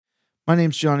My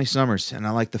name's Johnny Summers, and I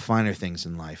like the finer things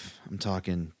in life. I'm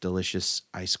talking delicious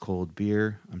ice-cold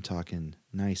beer. I'm talking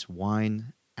nice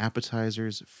wine,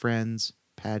 appetizers, friends,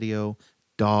 patio,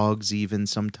 dogs even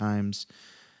sometimes.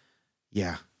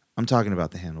 Yeah, I'm talking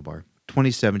about the Handlebar.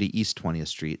 2070 East 20th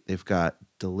Street. They've got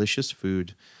delicious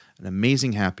food, an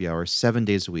amazing happy hour 7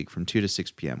 days a week from 2 to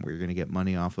 6 p.m. where you're going to get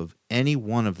money off of any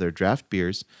one of their draft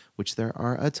beers, which there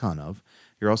are a ton of.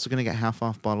 You're also going to get half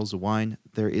off bottles of wine.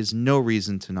 There is no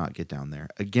reason to not get down there.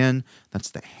 Again, that's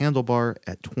the Handlebar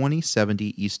at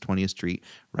 2070 East 20th Street,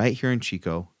 right here in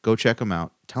Chico. Go check them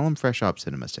out. Tell them Fresh Hop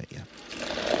Cinema sent you.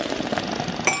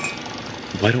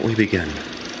 Why don't we begin?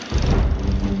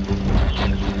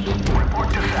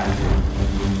 Report to set.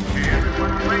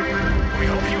 Everyone ready? We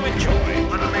hope you enjoy.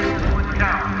 Let's make this one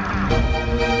count.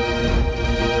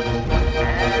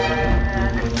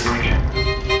 And action.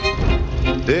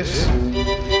 This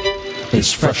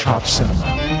is Fresh Hop Cinema.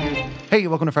 Hey,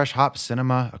 welcome to Fresh Hop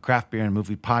Cinema, a craft beer and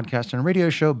movie podcast and a radio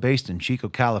show based in Chico,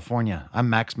 California. I'm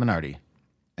Max Minardi.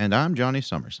 And I'm Johnny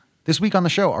Summers. This week on the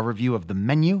show, our review of The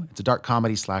Menu. It's a dark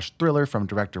comedy / thriller from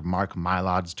director Mark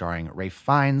Mylod, starring Ralph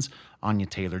Fiennes, Anya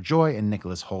Taylor-Joy, and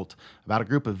Nicholas Hoult, about a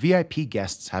group of VIP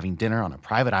guests having dinner on a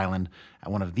private island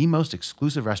at one of the most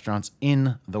exclusive restaurants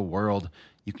in the world.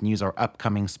 You can use our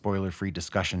upcoming spoiler-free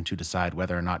discussion to decide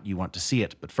whether or not you want to see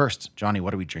it. But first, Johnny,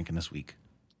 what are we drinking this week?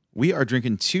 We are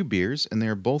drinking two beers, and they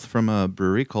are both from a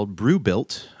brewery called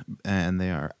Brewbuilt, and they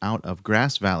are out of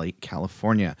Grass Valley,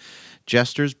 California.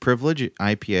 Jester's Privilege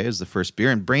IPA is the first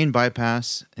beer, and Brain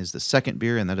Bypass is the second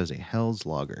beer, and that is a Hell's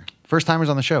Lager. First timers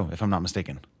on the show, if I'm not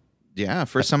mistaken. Yeah,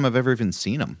 first time I've ever even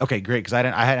seen them. Okay, great, because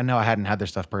I know I hadn't had their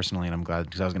stuff personally, and I'm glad,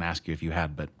 because I was going to ask you if you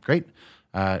had, but great.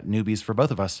 Newbies for both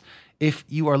of us. If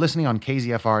you are listening on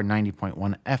KZFR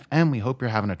 90.1 FM, we hope you're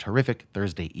having a terrific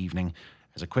Thursday evening.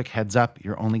 As a quick heads up,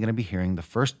 you're only going to be hearing the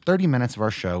first 30 minutes of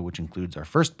our show, which includes our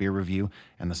first beer review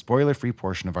and the spoiler-free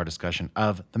portion of our discussion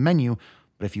of The Menu.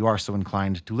 But if you are so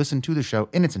inclined to listen to the show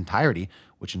in its entirety,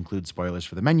 which includes spoilers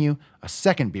for The Menu, a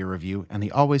second beer review, and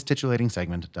the always titulating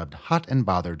segment dubbed Hot and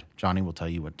Bothered, Johnny will tell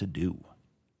you what to do.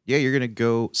 Yeah, you're going to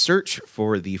go search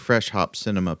for the Fresh Hop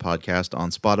Cinema podcast on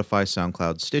Spotify,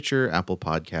 SoundCloud, Stitcher, Apple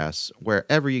Podcasts,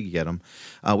 wherever you get them.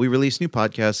 We release new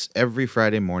podcasts every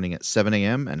Friday morning at 7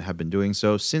 a.m. and have been doing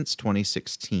so since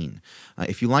 2016.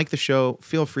 If you like the show,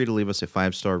 feel free to leave us a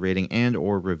 5-star rating and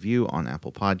or review on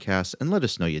Apple Podcasts and let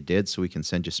us know you did so we can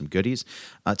send you some goodies.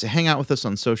 To hang out with us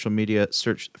on social media,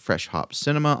 search Fresh Hop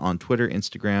Cinema on Twitter,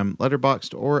 Instagram,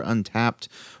 Letterboxd, or Untappd,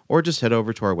 or just head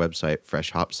over to our website,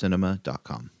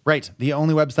 freshhopcinema.com. Right. The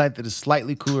only website that is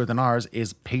slightly cooler than ours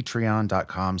is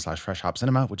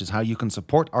patreon.com/freshhopcinema, which is how you can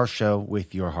support our show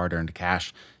with your hard-earned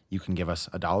cash. You can give us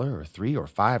 $1 or $3 or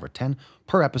 $5 or $10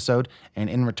 per episode, and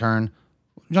in return,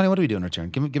 Johnny, what do we do in return?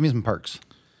 Give me some perks.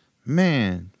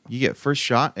 Man, you get first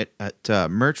shot at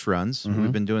merch runs. Mm-hmm.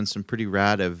 We've been doing some pretty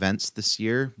rad events this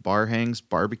year. Bar hangs,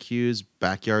 barbecues,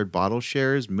 backyard bottle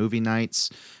shares, movie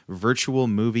nights, virtual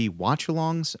movie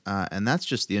watch-alongs, and that's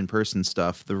just the in-person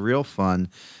stuff. The real fun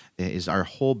is our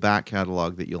whole back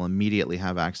catalog that you'll immediately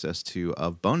have access to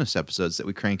of bonus episodes that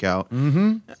we crank out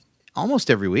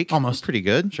almost every week. Almost. Pretty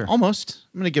good. Sure. Almost.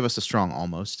 I'm going to give us a strong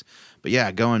almost. But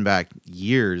yeah, going back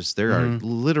years, there are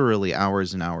literally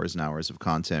hours and hours and hours of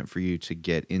content for you to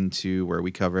get into, where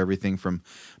we cover everything from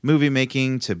movie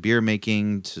making to beer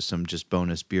making to some just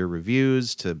bonus beer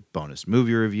reviews to bonus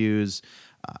movie reviews,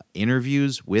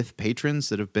 interviews with patrons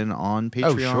that have been on Patreon.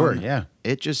 Oh, sure, yeah.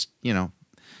 It just,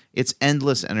 it's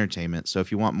endless entertainment. So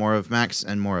if you want more of Max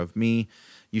and more of me,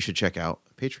 you should check out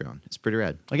Patreon. It's pretty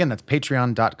rad. Again, that's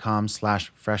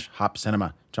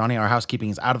patreon.com/freshhopcinema. Johnny, our housekeeping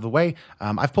is out of the way.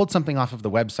 I've pulled something off of the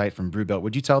website from Brewbuilt.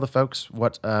 Would you tell the folks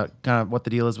what the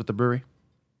deal is with the brewery?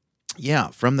 Yeah,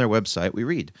 from their website, we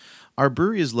read, our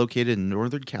brewery is located in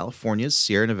Northern California's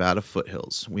Sierra Nevada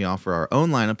foothills. We offer our own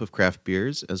lineup of craft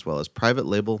beers, as well as private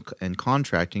label and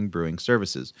contracting brewing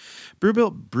services.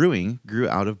 Brewbuilt Brewing grew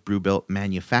out of Brewbuilt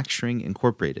Manufacturing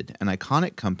Incorporated, an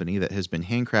iconic company that has been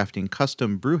handcrafting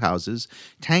custom brew houses,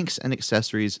 tanks, and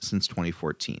accessories since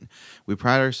 2014. We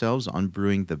pride ourselves on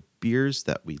brewing the beers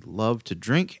that we love to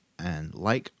drink, and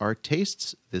like our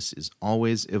tastes, this is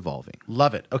always evolving.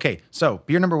 Love it. Okay, so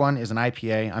beer number 1 is an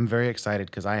IPA. I'm very excited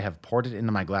because I have poured it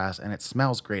into my glass and it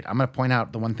smells great. I'm going to point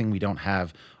out the one thing we don't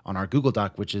have on our Google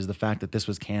Doc, which is the fact that this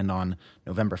was canned on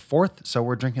November 4th. So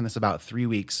we're drinking this about 3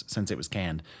 weeks since it was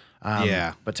canned.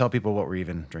 Yeah. But tell people what we're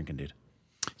even drinking, dude.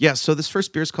 Yeah, so this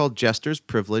first beer is called Jester's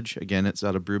Privilege. Again, it's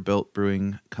out of Brewbuilt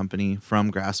Brewing Company from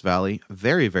Grass Valley.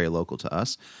 Very, very local to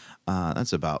us.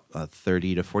 That's about a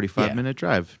 30 to 45 Yeah. minute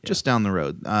drive just down the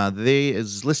road. They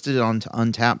is listed on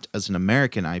Untapped as an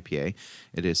American IPA.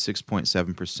 It is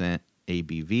 6.7%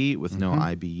 ABV with no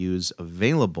IBUs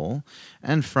available.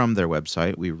 And from their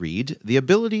website, we read, the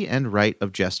ability and right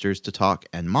of jesters to talk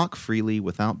and mock freely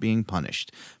without being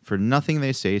punished, for nothing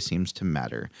they say seems to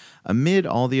matter. Amid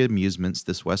all the amusements,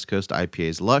 this West Coast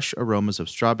IPA's lush aromas of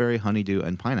strawberry, honeydew,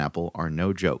 and pineapple are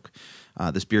no joke.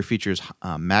 This beer features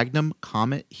Magnum,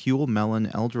 Comet, Huel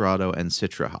Melon, Eldorado, and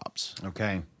Citra hops.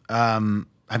 Okay.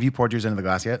 Have you poured yours into the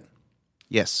glass yet?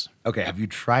 Yes, Okay. Have you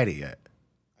tried it yet?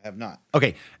 I have not.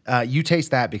 Okay. You taste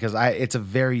that because it's a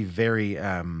very, very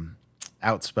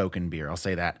outspoken beer. I'll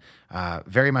say that.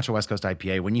 Very much a West Coast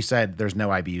IPA. When you said there's no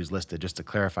IBUs listed, just to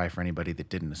clarify for anybody that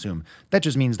didn't assume, that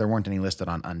just means there weren't any listed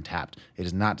on Untapped. It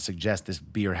is not to suggest this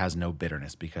beer has no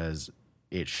bitterness, because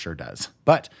it sure does.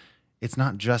 But it's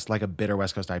not just like a bitter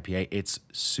West Coast IPA. It's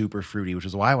super fruity, which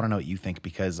is why I want to know what you think,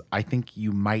 because I think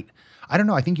you might, I don't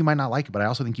know, I think you might not like it, but I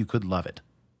also think you could love it.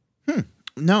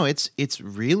 No, it's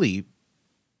really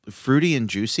fruity and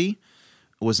juicy.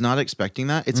 Was not expecting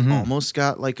that. It's almost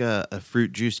got like a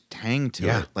fruit juice tang to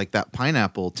Yeah. it. Like that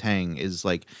pineapple tang is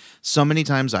like, so many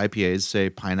times IPAs say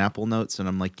pineapple notes, and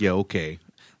I'm like, yeah, okay.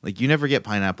 Like you never get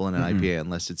pineapple in an IPA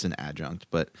unless it's an adjunct,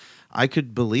 but I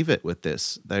could believe it with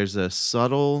this. There's a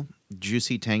subtle,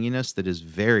 juicy tanginess that is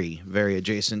very, very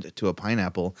adjacent to a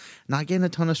pineapple. Not getting a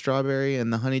ton of strawberry,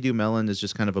 and the honeydew melon is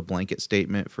just kind of a blanket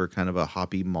statement for kind of a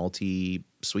hoppy, malty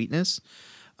sweetness.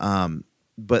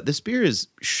 But this beer is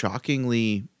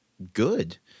shockingly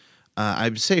good.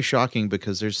 I'd say shocking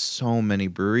because there's so many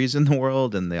breweries in the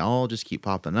world, and they all just keep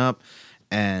popping up.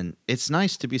 And it's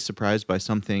nice to be surprised by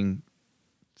something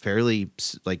fairly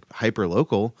like hyper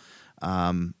local.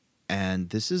 And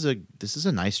this is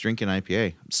a nice drinking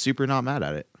IPA. I'm super not mad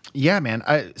at it. Yeah, man.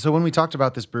 So when we talked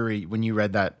about this brewery, when you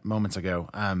read that moments ago,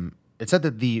 it said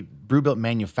that the Brewbuilt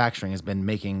Manufacturing has been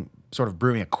making sort of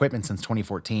brewing equipment since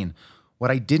 2014. What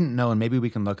I didn't know, and maybe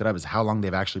we can look it up, is how long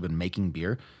they've actually been making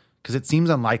beer, because it seems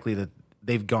unlikely that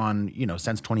they've gone,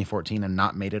 since 2014 and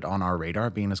not made it on our radar,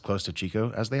 being as close to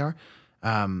Chico as they are.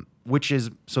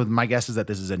 So my guess is that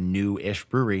this is a new-ish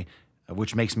brewery,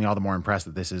 which makes me all the more impressed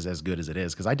that this is as good as it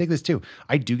is, because I dig this too.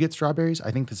 I do get strawberries. I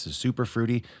think this is super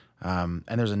fruity, and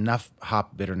there's enough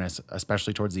hop bitterness,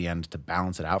 especially towards the end, to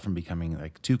balance it out from becoming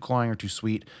like too cloying or too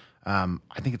sweet. I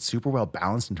think it's super well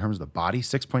balanced in terms of the body.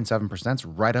 6.7% is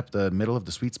right up the middle of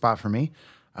the sweet spot for me.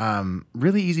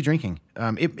 Really easy drinking.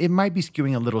 It might be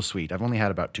skewing a little sweet. I've only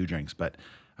had about 2 drinks, but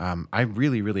I'm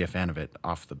really, really a fan of it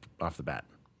off the bat.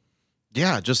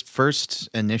 Yeah, just first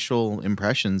initial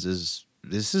impressions is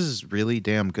this is really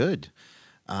damn good.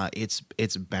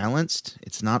 It's balanced.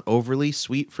 It's not overly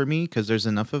sweet for me because there's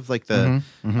enough of like a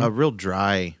real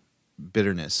dry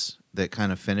bitterness that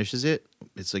kind of finishes it.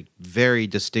 It's like very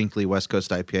distinctly West Coast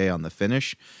IPA on the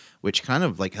finish, which kind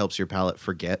of like helps your palate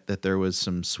forget that there was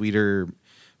some sweeter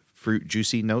fruit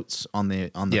juicy notes on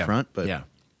the front. But yeah.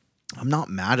 I'm not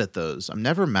mad at those. I'm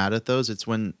never mad at those. It's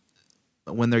when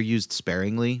they're used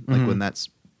sparingly, like when that's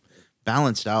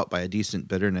balanced out by a decent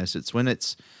bitterness. It's when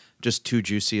it's just too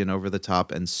juicy and over the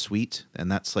top and sweet, and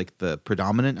that's like the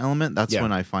predominant element. That's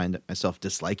when I find myself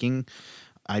disliking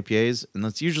IPAs, and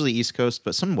that's usually East Coast,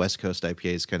 but some West Coast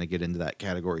IPAs kind of get into that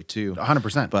category too.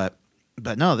 100%.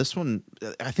 But no, this one,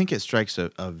 I think it strikes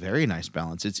a very nice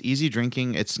balance. It's easy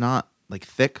drinking. It's not like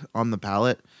thick on the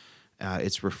palate.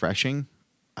 It's refreshing.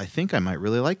 I think I might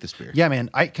really like this beer. Yeah, man.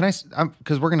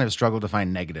 Because we're gonna struggle to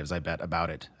find negatives, I bet, about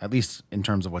it, at least in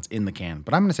terms of what's in the can.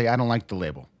 But I'm gonna say I don't like the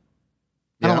label.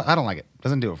 I don't like it.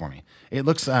 Doesn't do it for me. It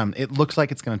looks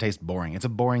like it's gonna taste boring. It's a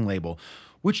boring label,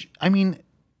 which, I mean,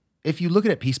 if you look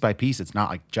at it piece by piece, it's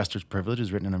not like Jester's Privilege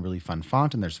is written in a really fun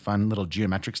font and there's fun little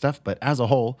geometric stuff. But as a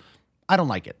whole, I don't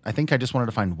like it. I think I just wanted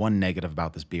to find one negative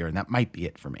about this beer, and that might be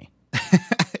it for me.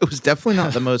 It was definitely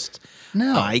not the most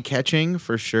No. eye-catching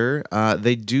for sure.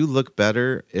 They do look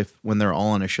better when they're all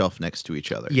on a shelf next to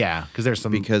each other. Yeah, because there's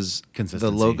some Because consistency.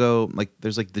 the logo, like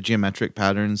there's like the geometric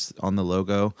patterns on the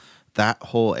logo. That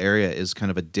whole area is kind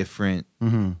of a different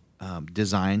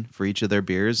design for each of their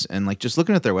beers. And like just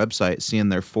looking at their website, seeing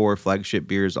their 4 flagship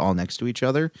beers all next to each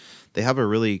other, they have a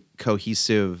really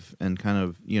cohesive and kind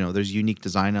of, there's unique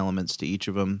design elements to each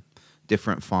of them,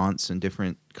 different fonts and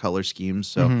different color schemes.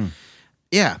 So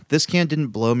yeah, this can didn't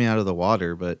blow me out of the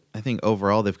water, but I think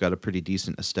overall they've got a pretty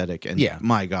decent aesthetic. And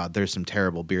my God, there's some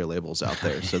terrible beer labels out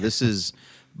there. So this is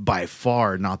by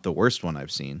far not the worst one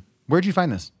I've seen. Where'd you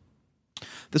find this?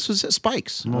 This was at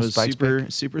Spike's. I Little was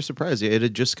Spike's super surprised. It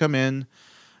had just come in.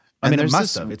 I mean, it there's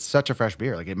must this- have. It's such a fresh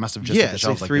beer. Like, it must have just hit Yeah, the it's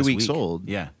shelves like like 3 this weeks week. old.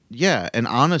 Yeah. Yeah, and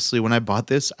honestly, when I bought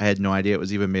this, I had no idea it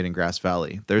was even made in Grass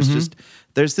Valley. There's Mm-hmm.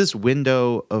 there's this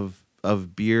window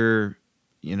of beer,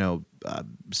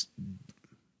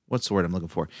 what's the word I'm looking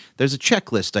for? There's a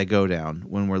checklist I go down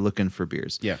when we're looking for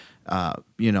beers. Yeah.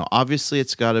 Obviously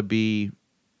it's got to be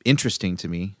interesting to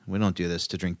me. We don't do this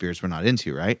to drink beers we're not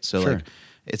into, right? So Sure. like,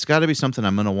 it's got to be something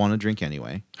I'm gonna want to drink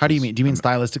anyway. How do you mean? Do you mean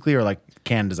stylistically or like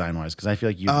can design wise? Because I feel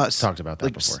like you've talked about that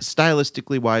like before.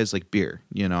 stylistically wise, like beer.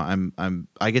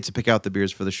 I get to pick out the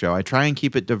beers for the show. I try and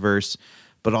keep it diverse,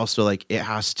 but also like it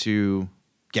has to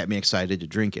get me excited to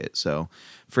drink it. So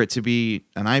for it to be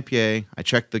an IPA, I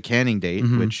checked the canning date,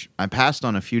 which I passed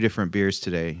on a few different beers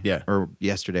today, Yeah. or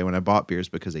yesterday when I bought beers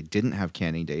because they didn't have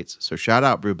canning dates. So shout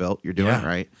out Brewbelt, you're doing it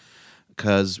right.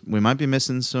 Because we might be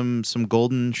missing some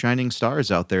golden shining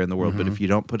stars out there in the world. But if you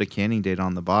don't put a canning date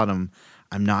on the bottom,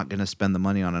 I'm not going to spend the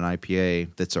money on an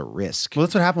IPA that's a risk. Well,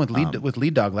 that's what happened with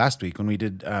Lead Dog last week when we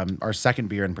did our second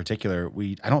beer in particular.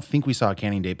 I don't think we saw a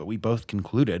canning date, but we both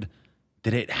concluded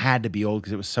that it had to be old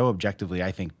because it was so objectively,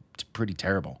 I think, pretty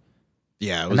terrible.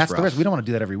 Yeah, it was And that's the rough. risk. We don't want to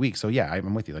do that every week. So yeah,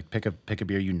 I'm with you. Like pick a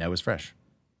beer you know is fresh.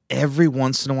 Every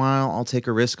once in a while, I'll take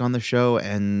a risk on the show,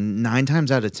 and 9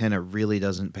 times out of 10, it really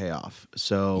doesn't pay off.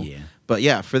 So, Yeah. But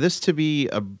yeah, for this to be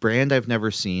a brand I've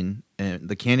never seen, and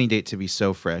the canning date to be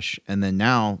so fresh, and then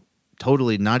now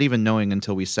totally not even knowing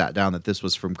until we sat down that this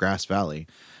was from Grass Valley,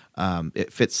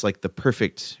 it fits like the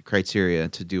perfect criteria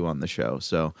to do on the show.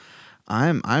 So,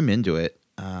 I'm into it.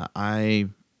 I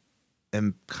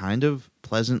am kind of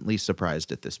pleasantly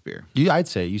surprised at this beer. I'd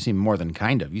say you seem more than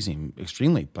kind of. You seem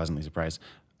extremely pleasantly surprised.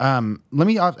 Let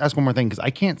me ask one more thing because I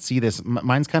can't see this.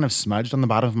 Mine's kind of smudged on the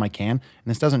bottom of my can, and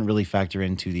this doesn't really factor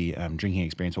into the drinking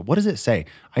experience. But what does it say?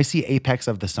 I see apex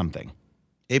of the something.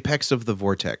 Apex of the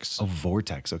Vortex. Oh,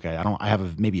 vortex. Okay, I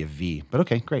have maybe a V, but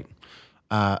okay, great.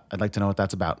 I'd like to know what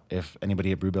that's about. If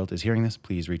anybody at Brewbuilt is hearing this,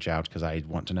 please reach out because I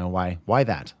want to know why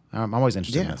that. I'm always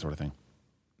interested in Yeah. that sort of thing.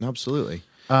 Absolutely.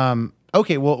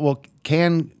 Okay, well,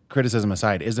 can criticism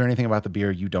aside, is there anything about the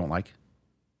beer you don't like?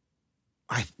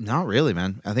 Not really,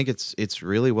 man. I think it's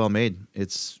really well made.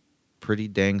 It's pretty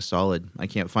dang solid. I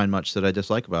can't find much that I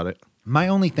dislike about it. My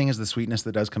only thing is the sweetness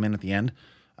that does come in at the end.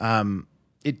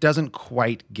 It doesn't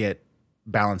quite get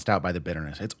balanced out by the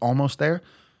bitterness. It's almost there,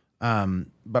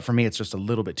 but for me, it's just a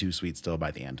little bit too sweet still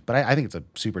by the end. But I think it's a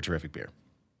super terrific beer.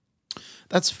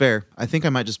 That's fair. I think I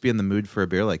might just be in the mood for a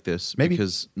beer like this. Maybe.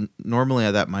 Because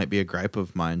normally that might be a gripe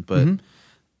of mine, but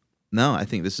no, I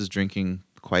think this is drinking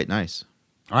quite nice.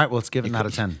 All right, well, let's give it an out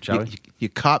of 10, shall we? You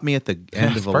caught me at the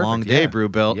end of a Perfect, long day, yeah.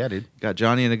 Brewbelt. Yeah, dude. Got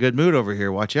Johnny in a good mood over here.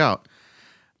 Watch out.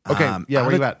 Okay, yeah,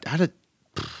 where you at? Out of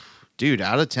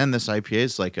 10, this IPA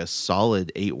is like a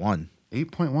solid 8.1.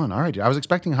 8.1. All right, dude. I was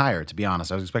expecting higher, to be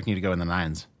honest. I was expecting you to go in the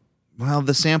 9s. Well,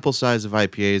 the sample size of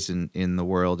IPAs in the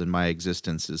world in my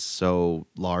existence is so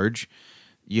large.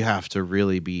 You have to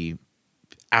really be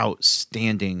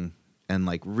outstanding and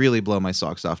like really blow my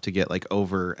socks off to get like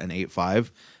over an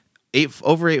 8.5.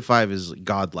 Over 8.5 is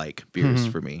godlike beers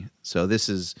for me. So this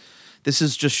is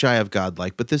just shy of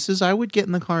godlike, but I would get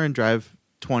in the car and drive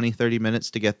 20, 30 minutes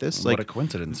to get this. What Like a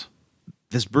coincidence.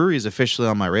 this brewery is officially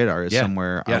on my radar as Yeah,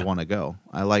 somewhere yeah. I want to go.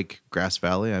 I like Grass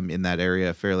Valley. I'm in that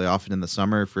area fairly often in the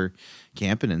summer for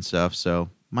camping and stuff. So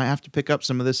might have to pick up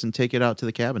some of this and take it out to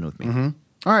the cabin with me.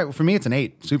 All right, well, for me, it's an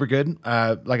 8. Super good.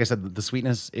 Like I said, the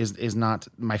sweetness is not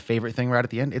my favorite thing right at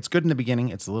the end. It's good in the beginning.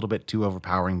 It's a little bit too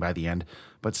overpowering by the end,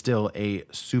 but still a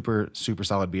super, super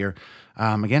solid beer.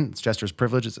 Again, it's Jester's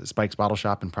Privilege. It's at Spike's Bottle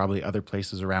Shop and probably other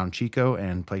places around Chico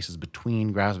and places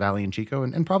between Grass Valley and Chico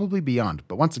and probably beyond.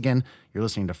 But once again, you're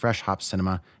listening to Fresh Hop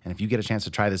Cinema, and if you get a chance to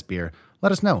try this beer,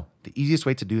 let us know. The easiest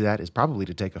way to do that is probably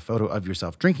to take a photo of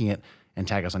yourself drinking it and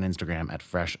tag us on Instagram at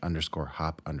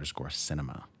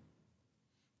fresh_hop_cinema.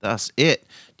 That's it.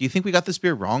 Do you think we got this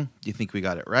beer wrong? Do you think we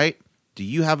got it right? Do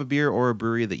you have a beer or a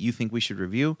brewery that you think we should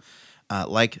review?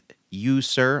 Like you,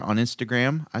 sir, on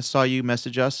Instagram, I saw you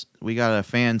message us. We got a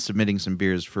fan submitting some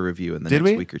beers for review in the Did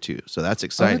next we? week or two. So that's Oh,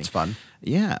 exciting. that's fun.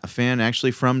 Yeah, a fan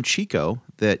actually from Chico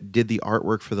that did the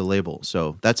artwork for the label.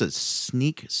 So that's a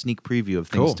sneak preview of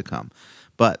things Cool. to come.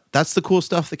 But that's the cool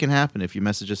stuff that can happen if you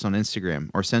message us on Instagram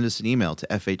or send us an email to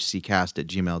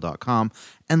fhccast@gmail.com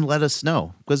and let us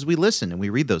know because we listen and we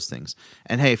read those things.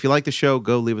 And hey, if you like the show,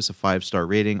 go leave us a 5-star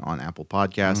rating on Apple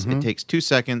Podcasts. It takes 2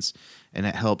 seconds and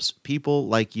it helps people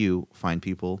like you find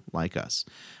people like us.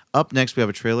 Up next, we have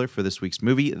a trailer for this week's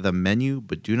movie, The Menu,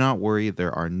 but do not worry,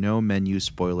 there are no menu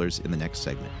spoilers in the next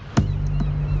segment.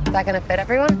 Is that gonna fit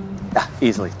everyone? Yeah,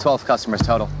 easily. 12 customers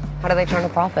total. How do they turn a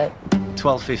profit?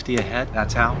 $12.50 a head,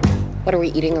 that's how. What are we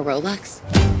eating, a Rolex?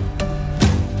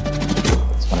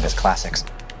 classics.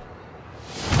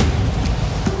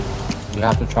 You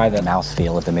have to try the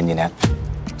mouthfeel of the mignonette.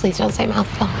 Please don't say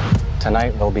mouthful.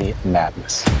 Tonight will be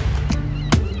madness.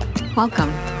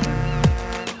 Welcome.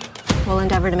 We'll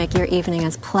endeavor to make your evening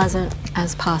as pleasant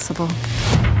as possible.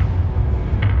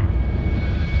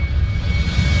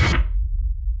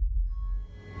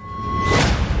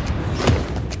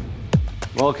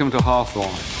 Welcome to Hawthorne.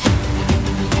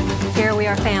 Here we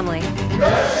are family.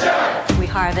 We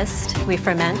harvest, we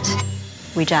ferment,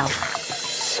 we gel.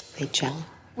 They gel.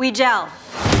 We gel.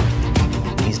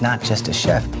 He's not just a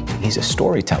chef, he's a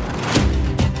storyteller.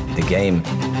 The game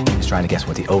is trying to guess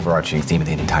what the overarching theme of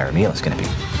the entire meal is going to be.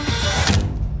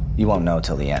 You won't know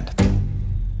till the end.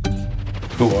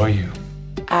 Who are you?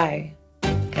 I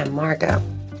am Margot.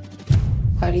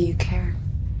 Why do you care?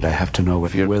 I have to know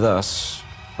if you're with us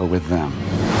or with them.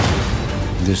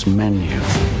 This menu,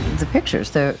 The pictures,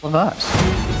 they're of us.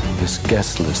 this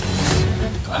guest list,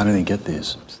 How did he get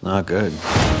these? It's not good.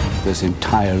 this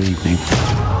entire evening.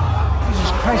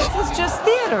 This is just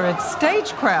theater. It's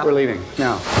stagecraft. We're leaving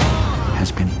now.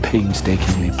 Has been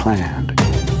painstakingly planned.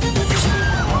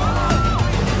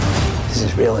 This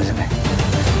is real, isn't it?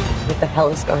 What the hell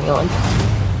is going on?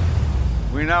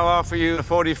 We now offer you a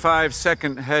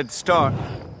 45-second head start.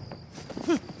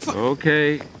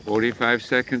 Okay, 45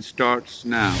 seconds starts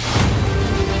now.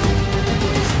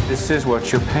 This is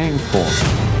what you're paying for.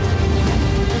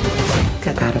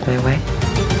 Get out of my way.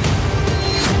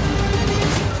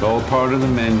 It's all part of the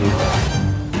menu.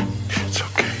 It's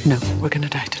okay. No, we're gonna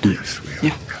die tonight. Yes, we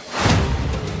are. Yeah.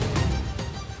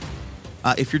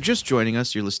 If you're just joining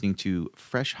us, you're listening to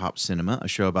Fresh Hop Cinema, a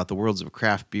show about the worlds of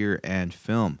craft beer and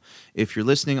film. If you're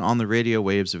listening on the radio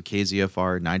waves of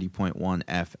KZFR 90.1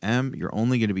 FM, you're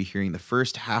only going to be hearing the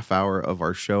first half hour of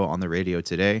our show on the radio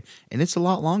today, and it's a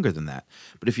lot longer than that.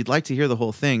 But if you'd like to hear the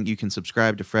whole thing, you can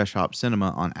subscribe to Fresh Hop Cinema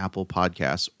on Apple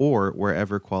Podcasts or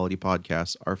wherever quality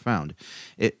podcasts are found.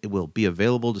 It will be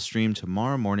available to stream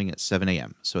tomorrow morning at 7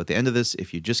 a.m. So at the end of this,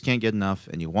 if you just can't get enough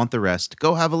and you want the rest,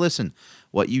 go have a listen.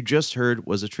 What you just heard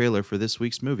was a trailer for this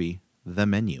week's movie, The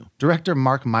Menu. Director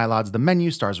Mark Mylod's The Menu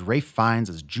stars Ralph Fiennes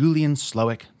as Julian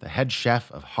Slowick, the head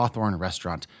chef of Hawthorne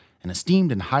Restaurant, an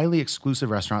esteemed and highly exclusive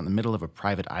restaurant in the middle of a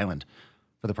private island.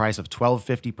 For the price of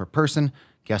 $12.50 per person,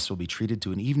 guests will be treated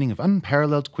to an evening of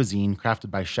unparalleled cuisine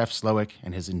crafted by Chef Slowick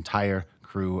and his entire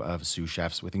crew of sous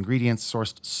chefs with ingredients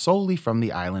sourced solely from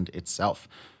the island itself.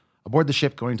 Aboard the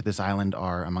ship going to this island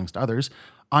are, amongst others,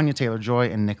 Anya Taylor-Joy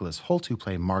and Nicholas Hoult, who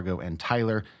play Margot and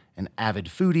Tyler, an avid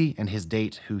foodie, and his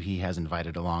date, who he has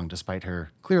invited along despite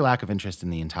her clear lack of interest in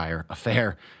the entire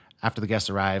affair. After the guests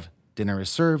arrive, dinner is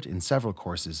served in several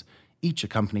courses, each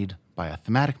accompanied by a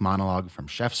thematic monologue from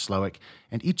Chef Slowick,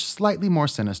 and each slightly more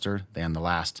sinister than the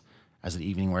last. As the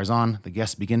evening wears on, the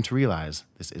guests begin to realize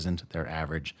this isn't their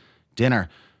average dinner.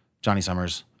 Johnny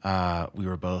Summers, we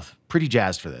were both pretty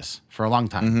jazzed for this for a long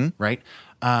time, right?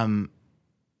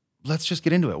 Let's just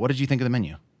get into it. What did you think of The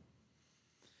Menu?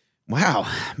 Wow,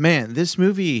 man, this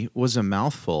movie was a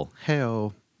mouthful.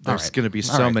 Hey-oh. There's right. going to be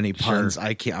All so right, many puns. sure.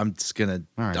 I can't. I'm just gonna.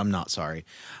 right. I'm not sorry.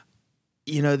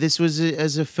 You know, this was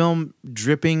as a film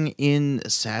dripping in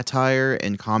satire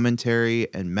and commentary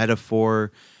and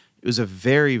metaphor. It was a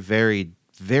very, very,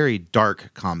 very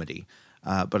dark comedy.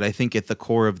 But I think at the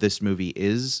core of this movie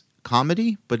is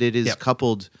comedy, but it is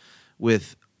coupled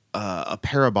with a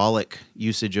parabolic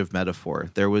usage of metaphor.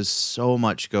 There was so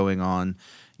much going on,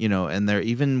 you know, and there,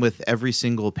 even with every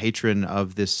single patron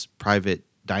of this private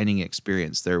dining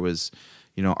experience, there was,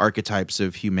 you know, archetypes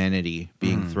of humanity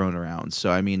being thrown around.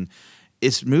 So, I mean,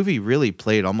 this movie really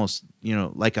played almost, you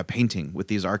know, like a painting with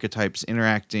these archetypes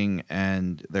interacting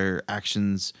and their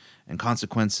actions and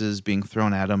consequences being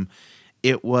thrown at them.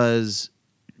 It was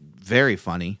very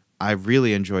funny. I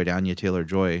really enjoyed Anya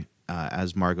Taylor-Joy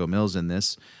as Margot Mills in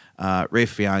this. Ralph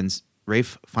Fiennes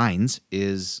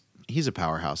he's a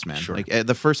powerhouse, man. Sure. Like at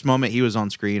the first moment he was on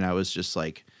screen, I was just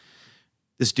like,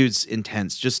 this dude's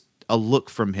intense. Just a look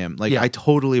from him. Like I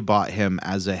totally bought him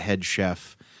as a head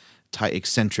chef type,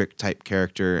 eccentric type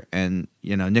character. And,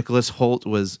 you know, Nicholas Hoult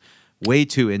was way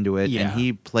too into it, and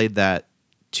he played that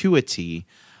to a T.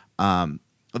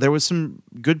 There was some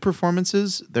good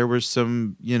performances. There were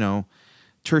some, you know,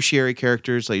 tertiary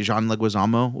characters like Jean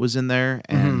Leguizamo was in there,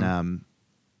 and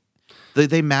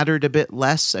they mattered a bit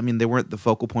less. I mean, they weren't the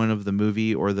focal point of the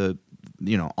movie or the,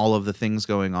 you know, all of the things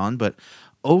going on. But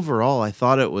overall, I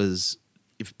thought it was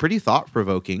pretty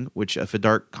thought-provoking, which if a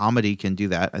dark comedy can do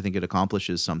that, I think it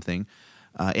accomplishes something.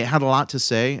 It had a lot to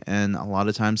say, and a lot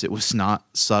of times it was not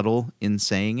subtle in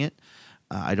saying it.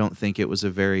 I don't think it was a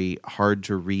very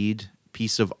hard-to-read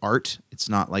piece of art. It's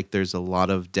not like there's a lot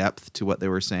of depth to what they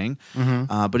were saying.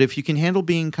 Mm-hmm. But if you can handle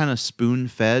being kind of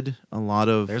spoon-fed a lot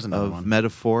of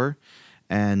metaphor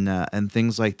and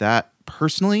things like that,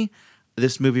 personally,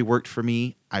 this movie worked for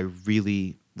me. I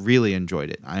really, really enjoyed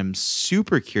it. I'm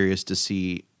super curious to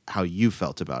see how you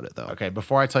felt about it, though. Okay,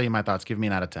 before I tell you my thoughts, give me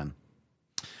an out of 10.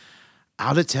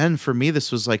 Out of 10, for me,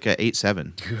 this was like a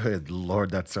 8-7. Good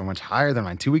Lord, that's so much higher than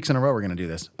mine. 2 weeks in a row, we're going to do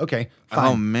this. Okay,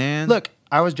 fine. Oh, man. Look,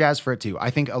 I was jazzed for it too. I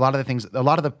think a lot of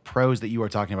the pros that you are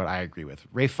talking about, I agree with.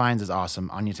 Ralph Fiennes is awesome.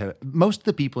 Anya Taylor, most of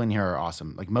the people in here are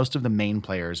awesome. Like most of the main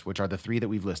players, which are the 3 that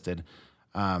we've listed.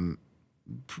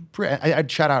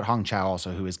 I'd shout out Hong Chow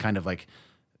also, who is kind of like,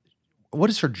 what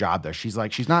is her job there? She's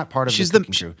not part of the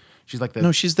cooking crew. She's like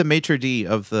she's the maitre d'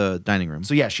 of the dining room.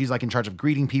 So yeah, she's like in charge of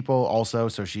greeting people also.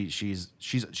 So she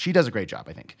does a great job,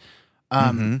 I think.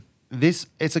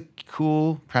 It's a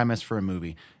cool premise for a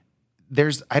movie.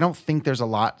 I don't think there's a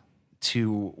lot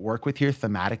to work with here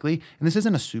thematically, and this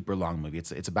isn't a super long movie.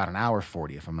 It's about an hour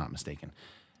 40, if I'm not mistaken.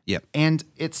 Yep. And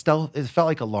it felt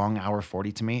like a long hour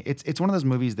 40 to me. It's one of those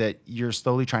movies that you're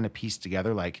slowly trying to piece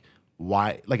together, like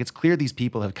why. Like it's clear these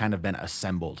people have kind of been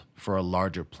assembled for a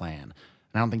larger plan, and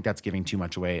I don't think that's giving too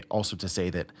much away. Also, to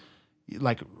say that,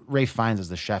 like Ralph Fiennes as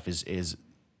the chef is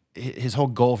his whole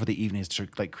goal for the evening is to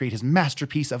like create his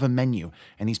masterpiece of a menu,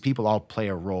 and these people all play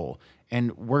a role,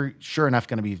 and we're sure enough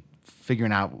going to be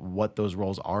figuring out what those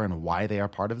roles are and why they are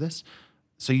part of this.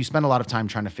 So you spend a lot of time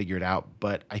trying to figure it out,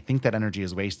 but I think that energy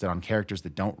is wasted on characters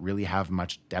that don't really have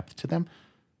much depth to them.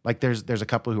 Like there's a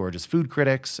couple who are just food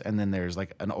critics, and then there's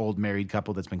like an old married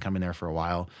couple that's been coming there for a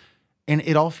while, and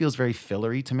it all feels very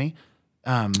fillery to me.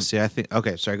 I think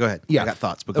okay. Sorry, go ahead. Yeah, I got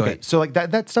thoughts, but go ahead. So like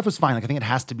that stuff was fine. Like I think it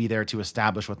has to be there to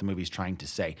establish what the movie's trying to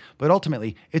say. But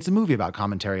ultimately, it's a movie about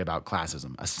commentary about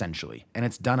classism, essentially, and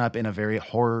it's done up in a very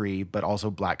horror-y but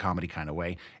also black comedy kind of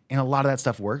way. And a lot of that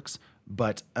stuff works,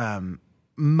 but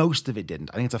most of it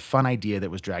didn't. I think it's a fun idea that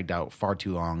was dragged out far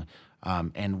too long.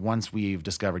 And once we've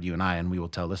discovered, you and I, and we will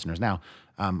tell listeners now,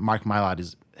 Mark Mylod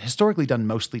has historically done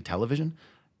mostly television.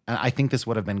 And I think this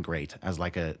would have been great as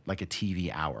like a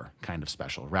TV hour kind of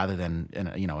special rather than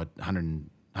a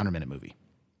 100-minute movie.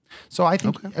 So I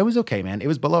think it was okay, man. It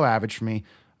was below average for me.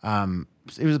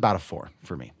 It was about a 4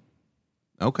 for me.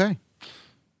 Okay.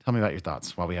 Tell me about your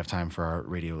thoughts while we have time for our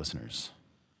radio listeners.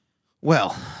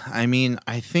 Well, I mean,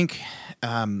 I think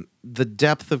the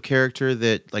depth of character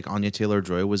that like Anya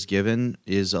Taylor-Joy was given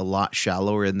is a lot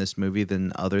shallower in this movie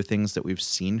than other things that we've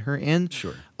seen her in.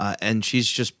 Sure. And she's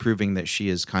just proving that she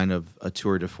is kind of a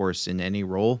tour de force in any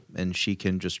role, and she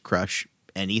can just crush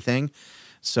anything.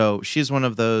 So she's one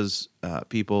of those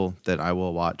people that I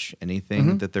will watch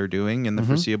anything that they're doing in the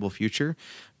foreseeable future,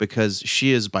 because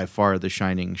she is by far the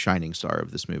shining star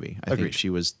of this movie. I think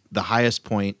she was the highest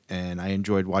point, and I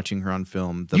enjoyed watching her on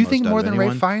film. You think more than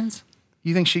Ralph Fiennes?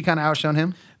 You think she kind of outshone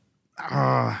him?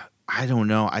 I don't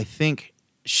know. I think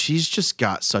she's just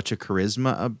got such a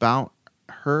charisma about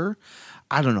her.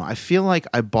 I don't know. I feel like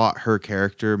I bought her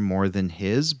character more than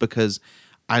his because,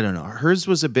 I don't know, hers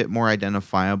was a bit more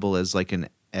identifiable as like an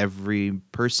every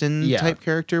person type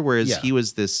character, whereas he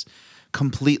was this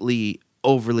completely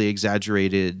overly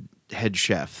exaggerated head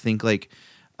chef. Think like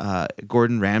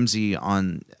Gordon Ramsay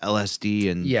on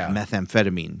LSD and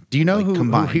methamphetamine. Do you know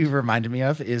who he reminded me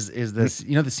of? Is this,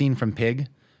 you know, the scene from Pig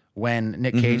when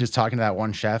Nick Cage is talking to that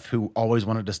one chef who always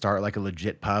wanted to start like a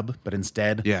legit pub, but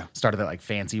instead started that like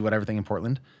fancy whatever thing in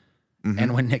Portland.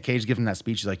 And when Nick Cage gives him that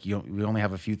speech, he's like, we only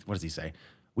have a few, what does he say?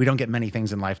 We don't get many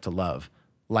things in life to love.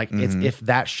 Like it's if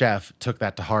that chef took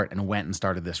that to heart and went and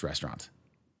started this restaurant.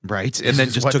 Right. And then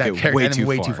just took it way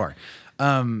too far.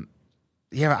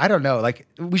 Yeah, I don't know. Like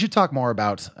we should talk more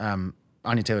about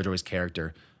Anya Taylor-Joy's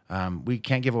character. We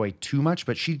can't give away too much,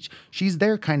 but she's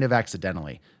there kind of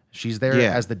accidentally. She's there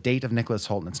as the date of Nicholas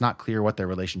Hoult, and it's not clear what their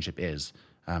relationship is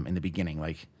in the beginning.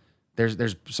 Like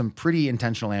there's some pretty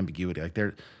intentional ambiguity. Like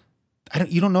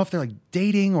you don't know if they're like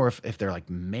dating or if they're like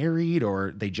married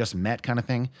or they just met kind of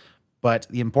thing. But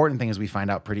the important thing is we find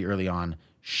out pretty early on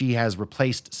she has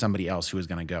replaced somebody else who was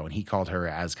going to go, and he called her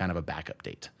as kind of a backup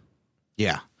date.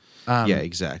 Yeah. Yeah,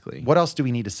 exactly. What else do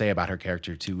we need to say about her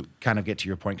character to kind of get to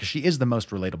your point? Because she is the most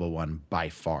relatable one by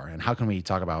far. And how can we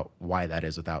talk about why that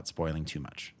is without spoiling too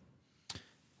much?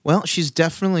 Well, she's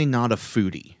definitely not a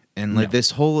foodie. And like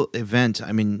this whole event,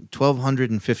 I mean,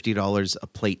 $1,250 a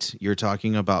plate. You're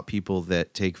talking about people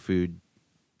that take food,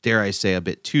 dare I say, a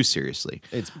bit too seriously.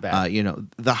 It's bad. You know,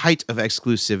 the height of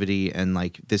exclusivity, and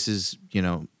like this is, you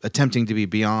know, attempting to be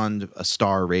beyond a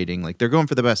star rating. Like they're going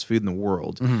for the best food in the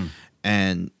world.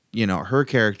 And, you know, her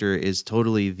character is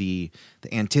totally the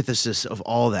antithesis of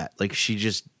all that. Like she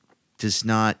just does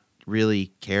not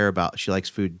really care about. She likes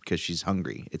food because she's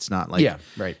hungry. It's not like Yeah,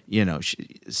 right.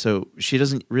 So she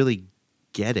doesn't really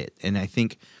get it, and I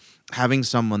think having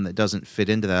someone that doesn't fit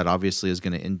into that obviously is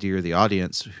going to endear the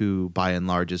audience, who by and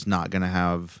large is not going to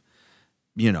have,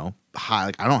 high.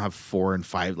 Like I don't have 4 and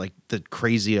 5, like the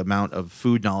crazy amount of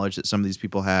food knowledge that some of these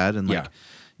people had, and like,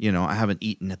 I haven't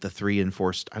eaten at the 3 and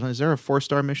 4. I don't. Is there a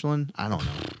 4-star Michelin? I don't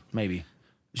know. Maybe.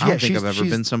 I don't think I've ever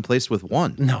been someplace with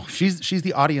 1. No, she's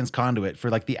the audience conduit for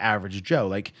like the average Joe.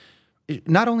 Like,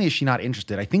 not only is she not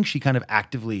interested, I think she kind of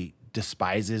actively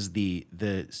despises the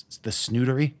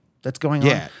snootery that's going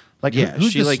on. Like,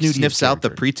 who's she the like snootiest sniffs out the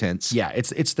character? pretense. Yeah,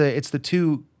 it's the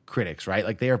two critics, right?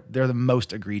 Like they're the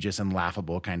most egregious and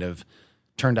laughable kind of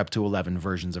turned up to 11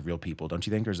 versions of real people, don't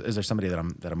you think? Or is there somebody that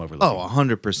I'm overlooking? Oh,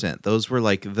 100%. Those were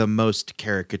like the most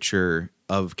caricature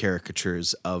of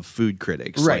caricatures of food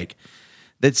critics. Right. Like,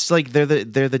 it's like they're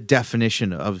the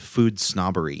definition of food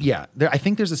snobbery. Yeah, I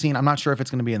think there's a scene. I'm not sure if it's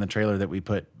going to be in the trailer that we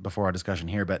put before our discussion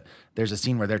here, but there's a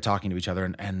scene where they're talking to each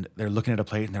other and they're looking at a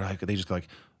plate and they just go like,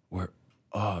 we're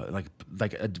like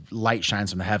a light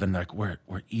shines from the heaven. Like we're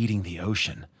eating the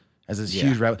ocean as this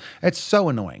huge. It's so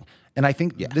annoying. And I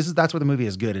think that's where the movie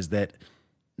is good, is that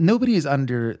nobody is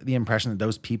under the impression that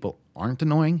those people aren't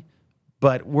annoying,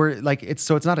 but we're like, it's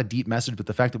not a deep message, but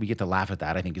the fact that we get to laugh at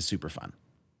that, I think is super fun.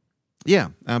 Yeah,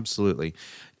 absolutely.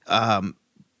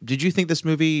 Did you think this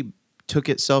movie took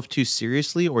itself too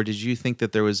seriously, or did you think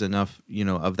that there was enough,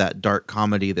 of that dark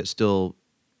comedy that still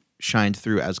shined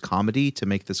through as comedy to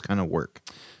make this kind of work?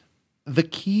 The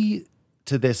key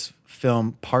to this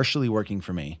film partially working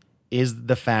for me is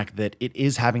the fact that it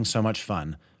is having so much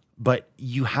fun, but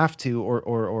you have to,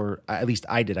 or at least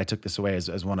I did, I took this away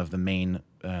as one of the main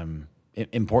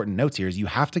important notes here, is you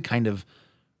have to kind of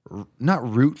not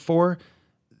root for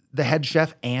the head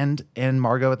chef and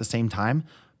Margot at the same time,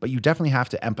 but you definitely have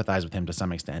to empathize with him to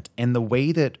some extent. And the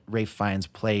way that Ralph Fiennes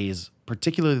plays,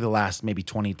 particularly the last maybe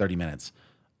 20, 30 minutes,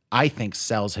 I think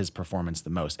sells his performance the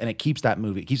most. And it keeps this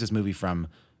movie from,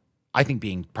 I think,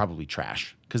 being probably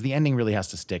trash, because the ending really has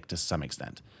to stick to some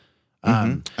extent.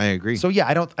 I agree. So yeah,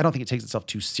 I don't think it takes itself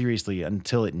too seriously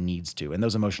until it needs to. And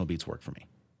those emotional beats work for me.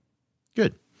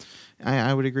 Good.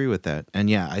 I would agree with that. And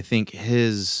yeah, I think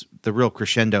the real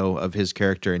crescendo of his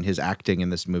character and his acting in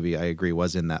this movie, I agree,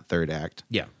 was in that third act.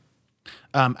 Yeah.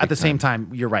 At the same time,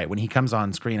 you're right. When he comes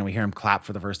on screen and we hear him clap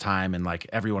for the first time, and like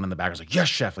everyone in the back is like, "Yes,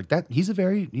 chef!" Like that, he's a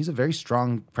very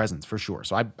strong presence for sure.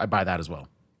 So I buy that as well.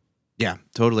 Yeah,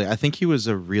 totally. I think he was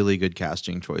a really good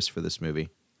casting choice for this movie.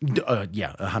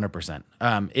 Yeah,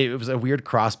 100%. It was a weird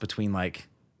cross between like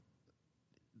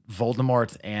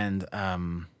Voldemort and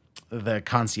the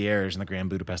concierge in the Grand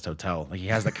Budapest Hotel. Like he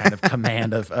has that kind of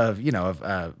command of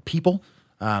people,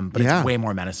 but it's way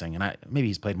more menacing. And maybe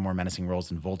he's played more menacing roles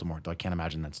than Voldemort, though I can't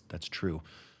imagine that's true.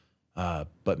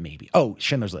 But maybe. Oh,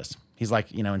 Schindler's List. He's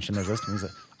like, in Schindler's List. And he's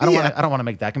like, I don't want to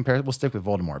make that comparison. We'll stick with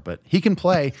Voldemort, but he can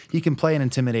play an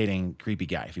intimidating, creepy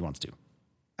guy if he wants to.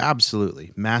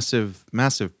 Absolutely. Massive,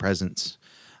 massive presence.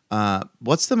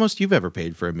 What's the most you've ever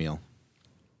paid for a meal?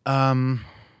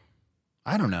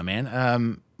 I don't know, man.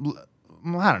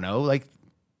 I don't know, like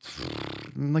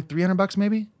 $300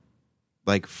 maybe.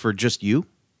 Like for just you?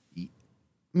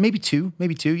 Maybe two,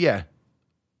 yeah,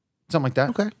 something like that.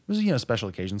 Okay, it was special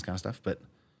occasions kind of stuff, but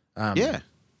yeah.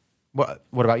 What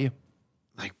about you?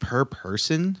 Like per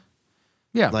person?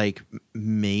 Yeah, like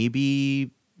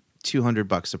maybe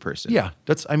 $200 a person. Yeah,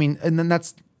 and then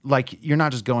that's like you're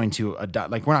not just going to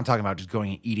like we're not talking about just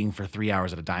going and eating for 3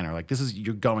 hours at a diner. Like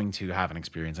you're going to have an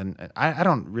experience, and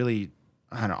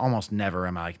I almost never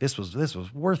am I like this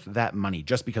was worth that money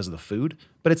just because of the food,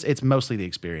 but it's mostly the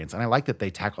experience, and I like that they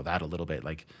tackle that a little bit.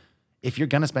 Like if you're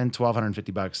gonna spend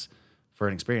 $1,250 for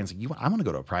an experience, like I want to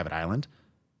go to a private island,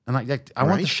 and I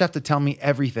want the chef to tell me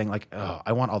everything. Like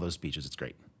I want all those speeches. It's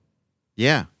great.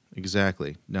 Yeah,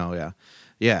 exactly. No,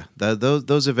 yeah.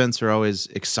 Those events are always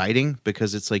exciting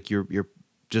because it's like you're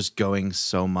just going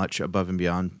so much above and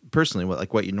beyond. Personally,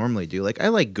 what you normally do. Like I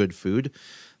like good food.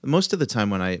 Most of the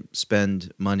time when I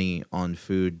spend money on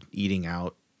food, eating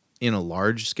out in a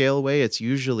large scale way, it's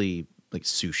usually like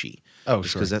sushi. Oh,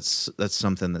 sure. Because that's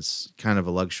something that's kind of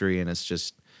a luxury, and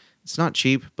it's not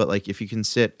cheap. But like if you can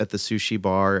sit at the sushi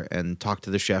bar and talk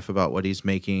to the chef about what he's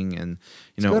making, and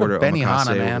order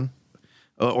Benihana, man.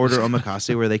 Order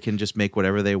omakase where they can just make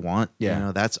whatever they want.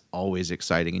 Yeah. That's always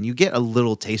exciting, and you get a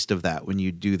little taste of that when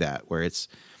you do that, where it's.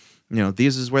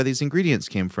 This is where these ingredients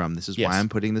came from. This is why I'm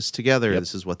putting this together. Yep.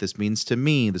 This is what this means to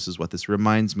me. This is what this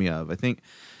reminds me of. I think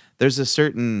there's a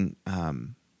certain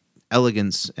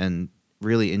elegance and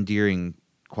really endearing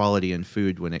quality in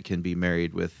food when it can be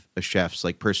married with a chef's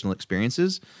like personal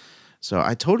experiences. So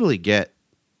I totally get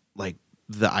like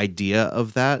the idea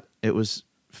of that. It was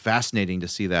fascinating to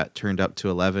see that turned up to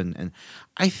 11, and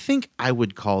I think I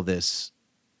would call this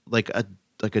like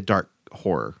a dark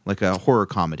horror, like a horror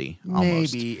comedy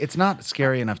almost. Maybe. It's not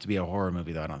scary enough to be a horror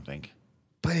movie though, I don't think.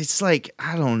 But it's like,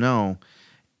 I don't know.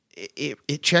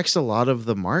 It checks a lot of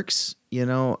the marks, you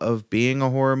know, of being a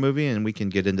horror movie, and we can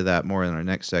get into that more in our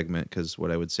next segment because what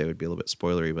I would say would be a little bit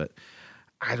spoilery, but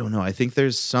I don't know. I think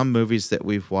there's some movies that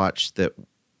we've watched that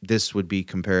this would be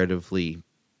comparatively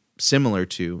similar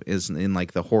to is in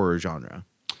like the horror genre.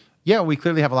 Yeah, we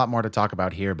clearly have a lot more to talk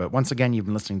about here, but once again, you've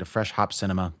been listening to Fresh Hop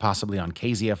Cinema, possibly on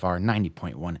KZFR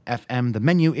 90.1 FM. The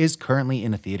Menu is currently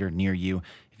in a theater near you.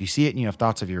 If you see it and you have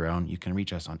thoughts of your own, you can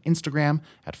reach us on Instagram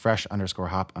at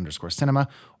fresh_hop_cinema,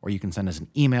 or you can send us an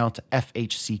email to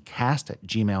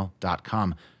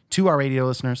fhccast@gmail.com. To our radio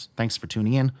listeners, thanks for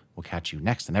tuning in. We'll catch you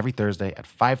next and every Thursday at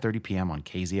 5:30 p.m. on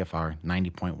KZFR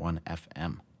 90.1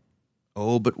 FM.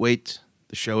 Oh, but wait.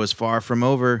 The show is far from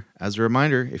over. As a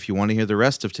reminder, if you want to hear the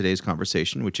rest of today's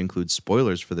conversation, which includes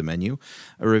spoilers for The Menu,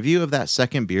 a review of that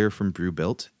second beer from Brew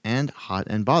Built, and Hot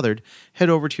and Bothered, head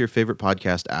over to your favorite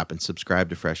podcast app and subscribe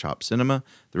to Fresh Hop Cinema.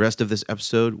 The rest of this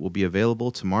episode will be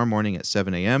available tomorrow morning at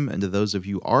 7 a.m. And to those of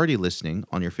you already listening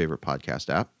on your favorite podcast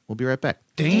app, we'll be right back.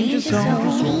 Danger zone.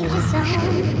 Danger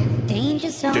zone. Danger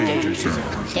zone. Danger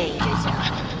zone. Danger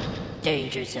zone.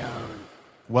 Danger zone.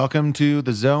 Welcome to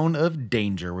the Zone of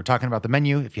Danger. We're talking about The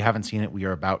Menu. If you haven't seen it, we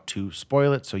are about to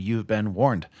spoil it, so you've been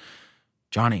warned.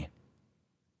 Johnny,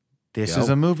 this is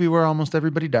a movie where almost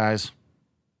everybody dies.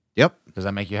 Yep. Does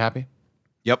that make you happy?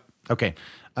 Yep. Okay.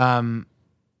 I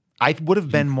would have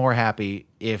been more happy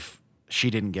if she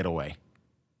didn't get away.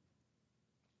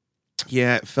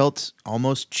 Yeah, it felt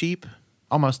almost cheap.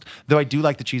 Almost. Though I do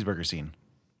like the cheeseburger scene.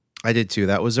 I did too.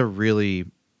 That was a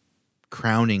really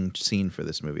crowning scene for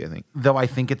this movie, I think. Though I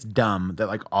think it's dumb that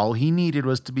like all he needed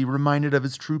was to be reminded of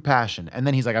his true passion, and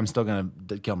then he's like, "I'm still gonna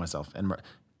kill myself." And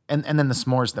then the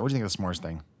s'mores thing. What do you think of the s'mores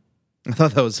thing? I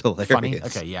thought that was hilarious. Funny.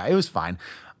 Okay, yeah, it was fine.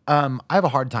 I have a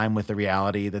hard time with the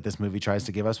reality that this movie tries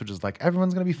to give us, which is like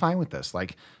everyone's gonna be fine with this.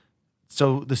 Like,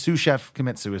 so the sous chef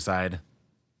commits suicide.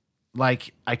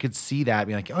 Like, I could see that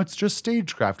being like, "Oh, it's just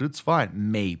stagecraft. It's fine."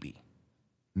 Maybe.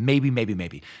 And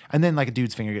then like a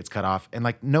dude's finger gets cut off, and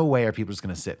like no way are people just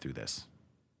going to sit through this.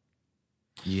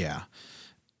 Yeah.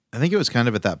 I think it was kind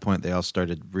of at that point they all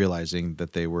started realizing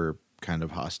that they were kind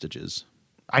of hostages.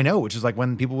 I know, which is like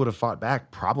when people would have fought back,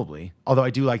 probably. Although I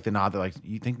do like the nod that like,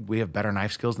 you think we have better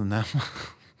knife skills than them?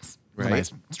 Right.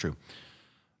 Nice. It's true.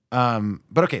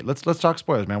 But okay, let's talk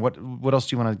spoilers, man. What else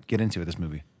do you want to get into with this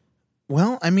movie?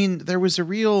 Well, I mean, there was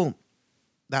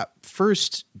that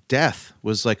first death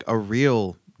was like a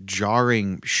real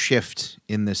jarring shift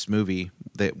in this movie.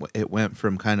 That it went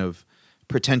from kind of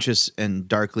pretentious and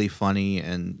darkly funny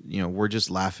and, you know, we're just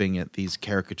laughing at these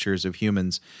caricatures of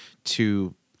humans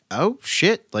to, oh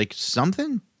shit, like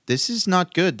something, this is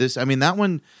not good. That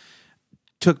one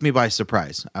took me by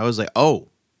surprise. I was like, oh,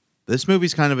 this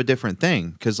movie's kind of a different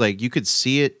thing. Cause like you could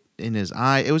see it in his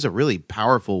eye. It was a really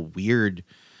powerful, weird,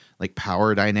 like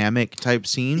power dynamic type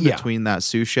scene between that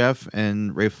sous chef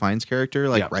and Ralph Fiennes' character,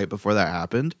 right before that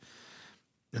happened.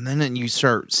 And then you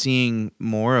start seeing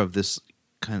more of this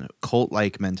kind of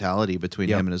cult-like mentality between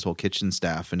him and his whole kitchen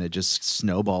staff, and it just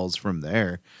snowballs from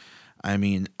there. I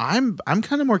mean, I'm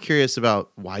kind of more curious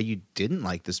about why you didn't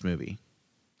like this movie.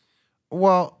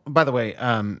 Well, by the way,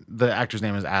 the actor's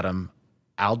name is Adam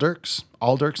Alderks,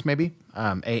 maybe.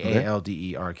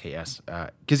 Aalderks.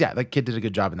 Because yeah, that kid did a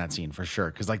good job in that scene for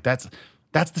sure. Because like that's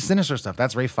the sinister stuff.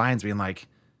 That's Ralph Fiennes being like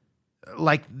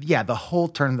the whole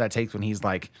turn that takes when he's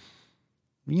like,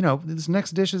 you know, this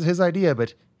next dish is his idea,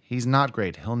 but he's not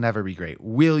great. He'll never be great.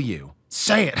 Will you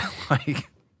say it? Like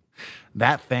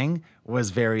that thing was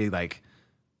very like,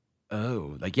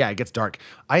 oh, like yeah, it gets dark.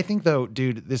 I think though,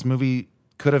 dude, this movie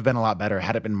could have been a lot better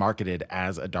had it been marketed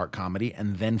as a dark comedy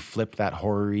and then flipped that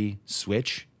horror-y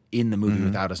switch in the movie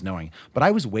without us knowing. But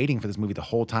I was waiting for this movie the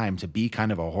whole time to be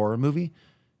kind of a horror movie.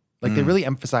 Like they really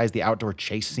emphasized the outdoor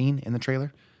chase scene in the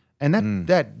trailer. And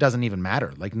that doesn't even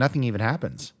matter. Like nothing even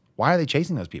happens. Why are they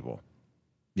chasing those people?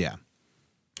 Yeah.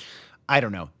 I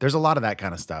don't know. There's a lot of that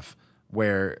kind of stuff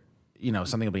where, you know,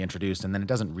 something will be introduced and then it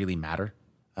doesn't really matter.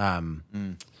 But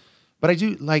I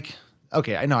do like,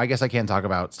 okay, I know, I guess I can talk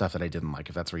about stuff that I didn't like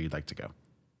if that's where you'd like to go.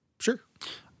 Sure.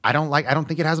 I don't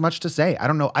think it has much to say. I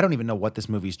don't know. I don't even know what this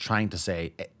movie's trying to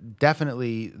say.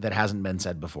 Definitely that hasn't been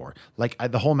said before. Like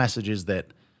the whole message is that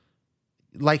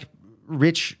like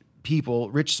rich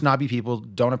snobby people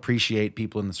don't appreciate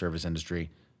people in the service industry,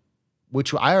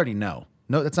 which I already know.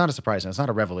 No, that's not a surprise. And it's not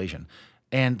a revelation.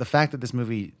 And the fact that this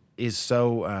movie is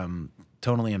so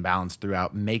tonally imbalanced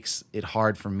throughout makes it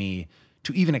hard for me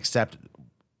to even accept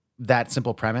that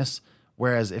simple premise.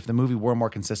 Whereas if the movie were more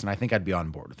consistent, I think I'd be on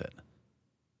board with it.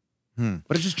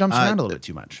 But it just jumps around a little bit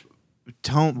too much.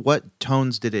 What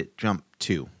tones did it jump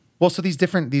to? Well, so these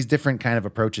different kind of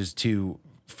approaches to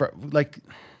like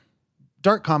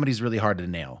dark comedy is really hard to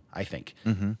nail, I think,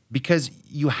 because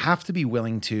you have to be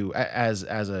willing to, as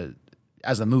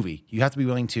a movie, you have to be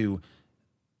willing to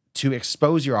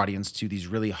expose your audience to these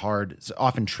really hard,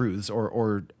 often truths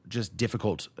or just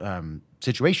difficult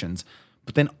situations,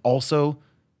 but then also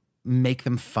make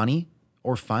them funny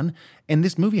or fun. And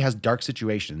this movie has dark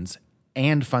situations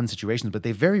and fun situations, but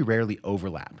they very rarely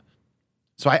overlap.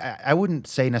 So I wouldn't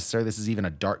say necessarily this is even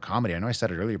a dark comedy. I know I said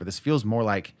it earlier, but this feels more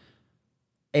like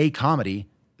a comedy,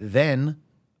 then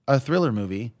a thriller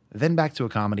movie, then back to a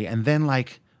comedy, and then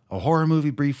like a horror movie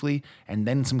briefly, and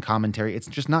then some commentary. It's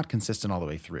just not consistent all the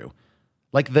way through.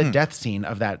 Like the death scene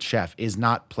of that chef is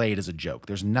not played as a joke.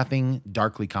 There's nothing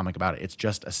darkly comic about it. It's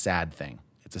just a sad thing.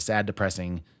 It's a sad,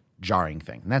 depressing, jarring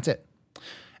thing. And that's it.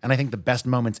 And I think the best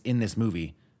moments in this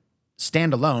movie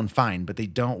stand alone, fine, but they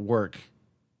don't work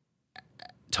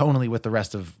tonally with the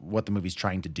rest of what the movie's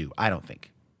trying to do. I don't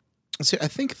think. See, I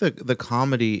think the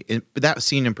comedy in that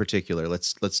scene in particular,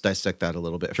 let's dissect that a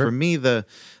little bit. Sure. For me, the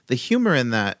humor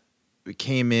in that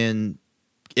came in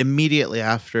immediately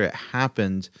after it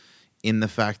happened, in the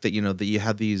fact that, that you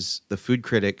had the food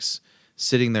critics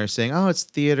sitting there saying, "Oh, it's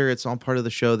theater, it's all part of the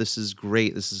show. This is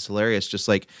great. This is hilarious."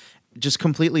 Just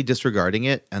completely disregarding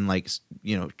it and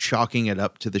chalking it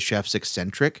up to the chef's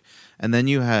eccentric. And then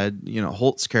you had,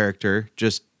 Holt's character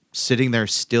just sitting there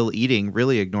still eating,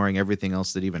 really ignoring everything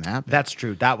else that even happened. That's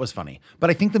true. That was funny. But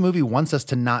I think the movie wants us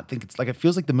to not think it's like, it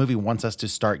feels like the movie wants us to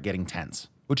start getting tense,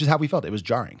 which is how we felt. It was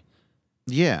jarring.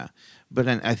 Yeah. But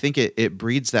I think it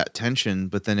breeds that tension,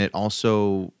 but then it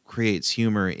also creates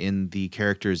humor in the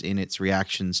characters in its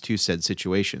reactions to said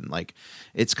situation. Like,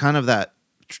 it's kind of that,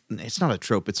 it's not a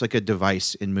trope, it's like a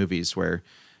device in movies where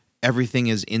everything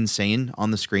is insane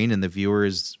on the screen and the viewer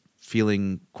is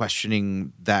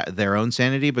questioning that their own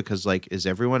sanity, because is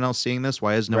everyone else seeing this?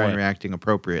 Why is no one reacting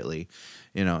appropriately?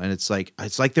 And it's like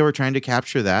they were trying to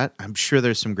capture that. I'm sure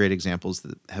there's some great examples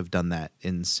that have done that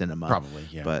in cinema. Probably,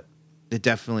 yeah. But it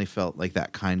definitely felt like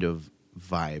that kind of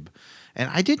vibe. And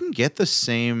I didn't get the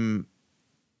same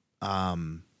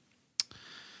kind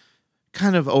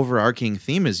of overarching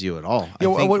theme as you at all. Yeah,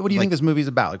 what do you think this movie's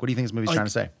about? What do you think this movie's trying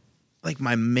to say?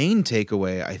 My main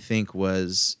takeaway, I think,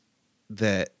 was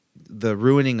that the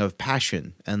ruining of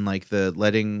passion and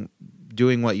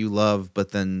doing what you love,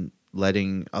 but then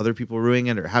letting other people ruin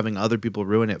it or having other people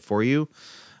ruin it for you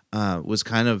was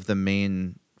kind of the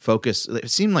main focus.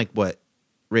 It seemed like what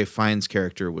Ralph Fiennes'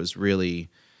 character was really,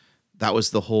 that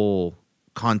was the whole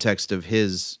context of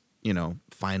his,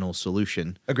 final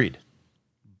solution. Agreed.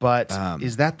 But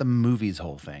is that the movie's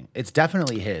whole thing? It's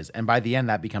definitely his. And by the end,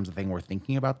 that becomes the thing we're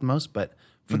thinking about the most. But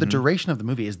for the duration of the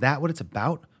movie, is that what it's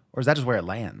about? Or is that just where it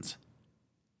lands?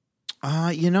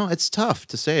 It's tough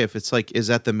to say if it's is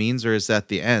that the means or is that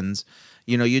the ends?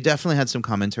 You definitely had some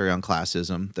commentary on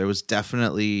classism. There was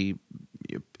definitely,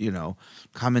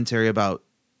 commentary about,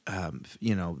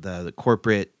 the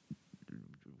corporate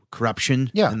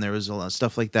corruption. Yeah. And there was a lot of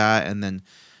stuff like that. And then,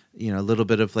 a little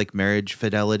bit of marriage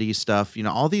fidelity stuff.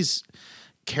 All these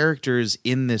characters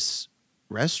in this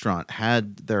restaurant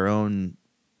had their own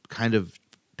kind of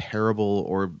parable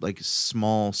or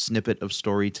small snippet of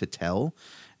story to tell.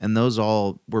 And those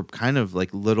all were kind of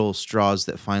little straws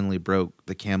that finally broke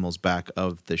the camel's back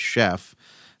of the chef.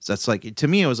 So that's to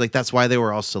me, it was that's why they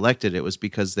were all selected. It was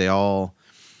because they all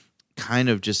kind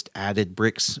of just added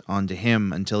bricks onto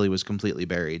him until he was completely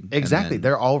buried. Exactly.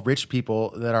 They're all rich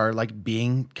people that are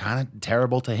being kind of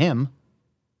terrible to him,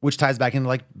 which ties back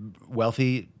into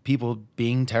wealthy people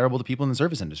being terrible to people in the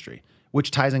service industry,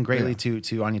 which ties in greatly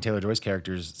to Anya Taylor-Joy's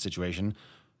character's situation.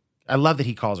 I love that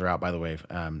he calls her out, by the way.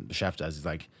 The chef does. He's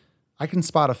like, I can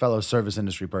spot a fellow service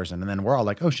industry person. And then we're all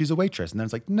like, oh, she's a waitress. And then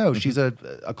it's no, she's a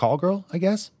call girl, I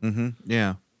guess. Mm-hmm.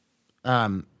 Yeah.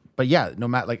 But yeah, no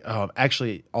matter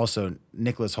actually, also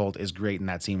Nicholas Hoult is great in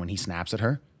that scene when he snaps at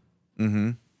her.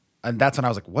 Mm-hmm. And that's when I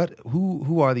was like, what?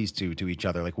 Who are these two to each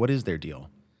other? What is their deal?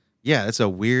 Yeah, it's a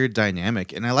weird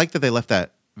dynamic. And I like that they left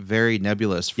that very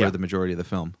nebulous for the majority of the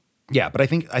film. Yeah, but I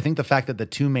think the fact that the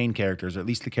two main characters, or at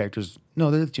least they're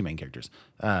the two main characters,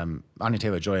 Anya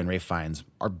Taylor-Joy and Ralph Fiennes,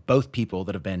 are both people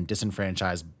that have been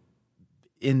disenfranchised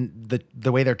in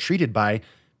the way they're treated by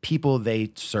people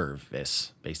they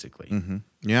service, basically. Mm-hmm.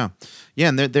 Yeah. Yeah,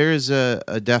 and there is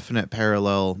a definite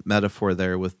parallel metaphor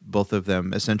there with both of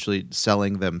them essentially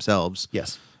selling themselves.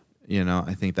 Yes.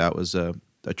 I think that was a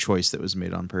a choice that was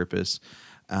made on purpose.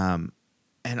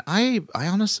 And I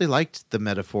honestly liked the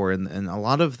metaphor and a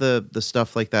lot of the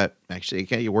stuff like that. Actually,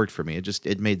 it worked for me.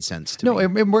 It made sense to me.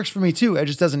 It works for me too. It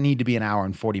just doesn't need to be an hour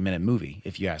and 40-minute movie,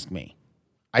 if you ask me.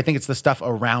 I think it's the stuff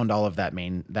around all of that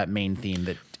main theme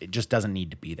that it just doesn't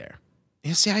need to be there.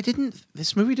 Yeah, see,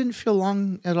 this movie didn't feel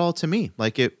long at all to me.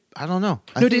 Like I don't know.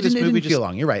 No, it didn't feel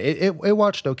long. You're right. It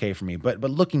watched okay for me. But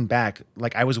looking back,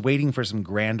 like I was waiting for some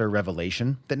grander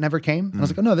revelation that never came. And I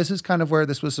was like, oh no, this is kind of where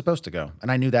this was supposed to go.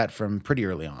 And I knew that from pretty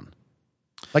early on.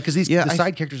 Like, because the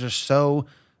side characters are so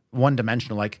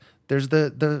one-dimensional. Like there's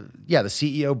the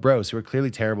CEO bros who are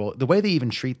clearly terrible. The way they even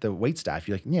treat the wait staff,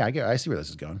 you're like, yeah, I see where this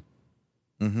is going.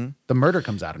 Mm-hmm. The murder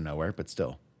comes out of nowhere, but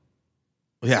still.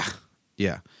 Yeah.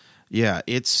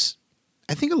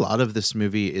 I think a lot of this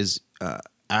movie is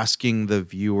asking the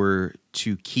viewer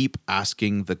to keep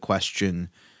asking the question,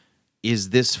 is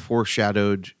this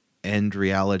foreshadowed end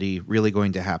reality really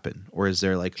going to happen? Or is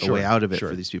there like a way out of it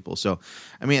for these people? So,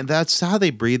 I mean, that's how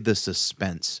they breed the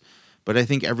suspense. But I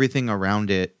think everything around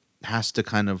it has to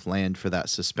kind of land for that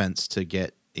suspense to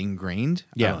get ingrained.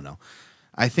 Yeah. I don't know.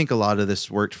 I think a lot of this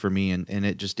worked for me and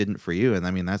it just didn't for you. And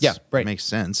I mean, that makes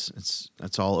sense.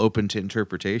 It's all open to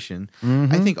interpretation.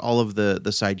 Mm-hmm. I think all of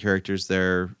the side characters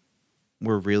there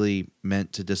were really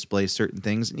meant to display certain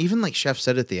things. And even like Chef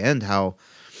said at the end, how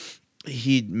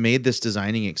he made this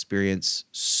designing experience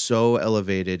so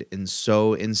elevated and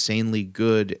so insanely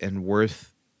good and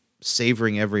worth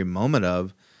savoring every moment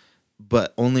of,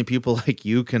 but only people like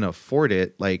you can afford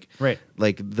it. Like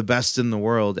the best in the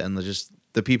world, and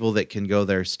the people that can go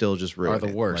there still just ruin are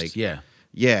the worst. Like,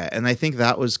 yeah. And I think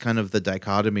that was kind of the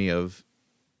dichotomy of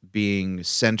being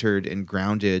centered and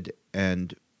grounded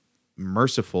and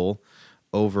merciful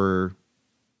over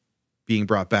being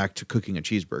brought back to cooking a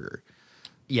cheeseburger.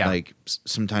 Yeah. Like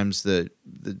sometimes the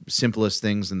simplest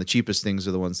things and the cheapest things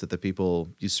are the ones that the people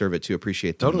you serve it to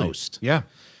appreciate the most. Yeah.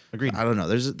 Agreed. I don't know.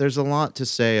 There's a lot to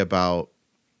say about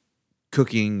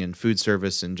cooking and food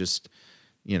service and just,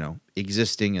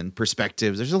 existing and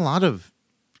perspectives. There's a lot of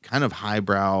kind of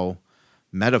highbrow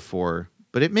metaphor,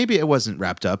 but maybe it wasn't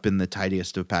wrapped up in the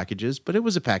tidiest of packages, but it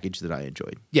was a package that I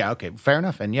enjoyed. Yeah, okay, fair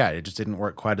enough. And yeah, it just didn't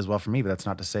work quite as well for me, but that's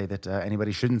not to say that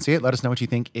anybody shouldn't see it. Let us know what you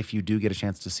think if you do get a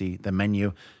chance to see the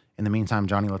menu. In the meantime,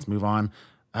 Johnny, let's move on.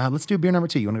 Let's do beer number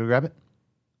 2. You want to go grab it?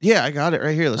 Yeah, I got it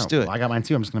right here. Let's do it. Well, I got mine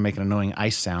too. I'm just going to make an annoying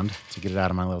ice sound to get it out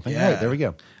of my little thing. Yeah. All right, there we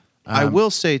go. I will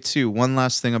say, too, one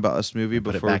last thing about this movie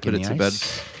before we put it to bed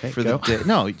for the day.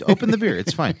 No, open the beer.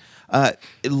 It's fine.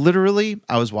 Literally,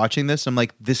 I was watching this. I'm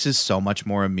like, this is so much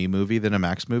more a me movie than a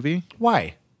Max movie.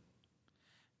 Why?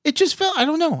 It just felt, I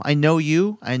don't know. I know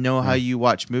you. I know how you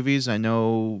watch movies. I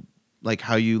know like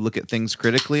how you look at things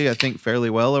critically, I think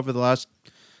fairly well over the last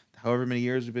however many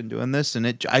years we've been doing this. And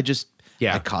I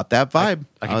caught that vibe.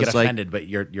 I could get offended, but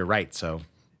you're right. So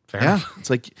fair enough. It's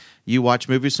like you watch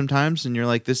movies sometimes and you're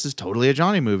like, this is totally a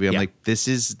Johnny movie. I'm like, this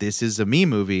is a me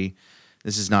movie.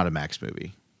 This is not a Max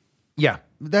movie. Yeah.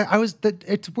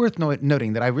 It's worth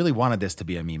noting that I really wanted this to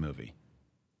be a me movie.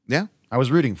 Yeah. I was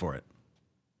rooting for it.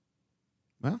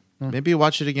 Well, maybe you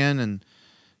watch it again and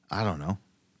I don't know,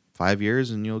 5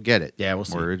 years and you'll get it. Yeah, we'll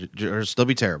see. Or it'll still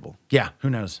be terrible. Yeah, who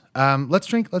knows? Let's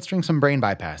drink some Brain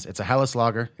Bypass. It's a Helles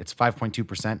lager. It's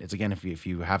 5.2%. It's again, if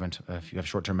you have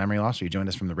short-term memory loss or you joined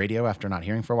us from the radio after not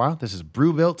hearing for a while, this is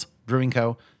Brewbuilt Brewing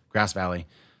Co., Grass Valley.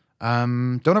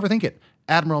 Don't overthink it.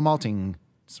 Admiral Malting.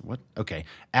 What? Okay.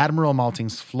 Admiral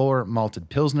Malting's floor malted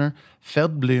Pilsner,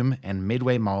 Feldblum, and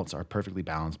Midway malts are perfectly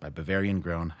balanced by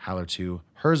Bavarian-grown Haller 2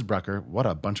 Hersbrucker. What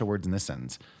a bunch of words in this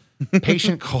sentence.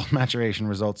 Patient cold maturation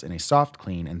results in a soft,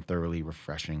 clean, and thoroughly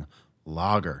refreshing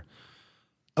lager.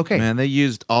 Okay. Man, they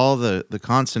used all the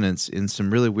consonants in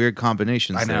some really weird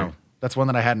combinations. I know. There. That's one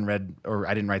that I hadn't read, or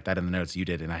I didn't write that in the notes. You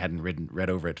did, and I hadn't read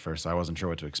over it first, so I wasn't sure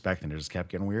what to expect, and it just kept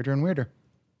getting weirder and weirder.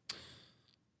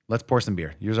 Let's pour some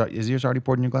beer. Is yours already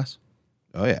poured in your glass?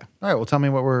 Oh, yeah. All right, well, tell me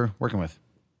what we're working with.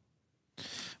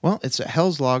 Well, it's a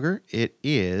Helles Lager. It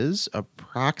is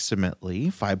approximately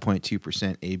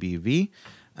 5.2% ABV.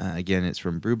 Again, it's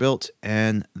from Brewbuilt,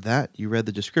 and that, you read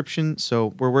the description. So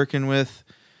we're working with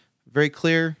very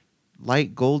clear,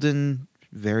 light golden,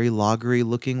 very lagery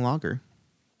looking lager.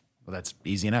 Well, that's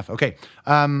easy enough. Okay.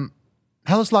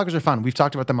 Helles lagers are fun. We've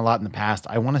talked about them a lot in the past.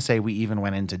 I want to say we even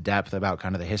went into depth about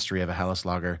kind of the history of a Helles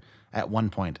lager at one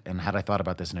point. And had I thought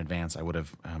about this in advance, I would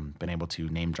have been able to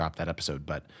name drop that episode,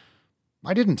 but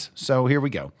I didn't. So here we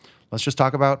go. Let's just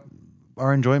talk about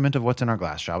our enjoyment of what's in our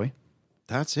glass, shall we?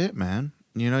 That's it, man.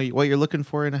 You know what you're looking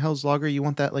for in a Helles lager? You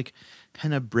want that like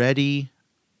kind of bready,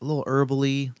 a little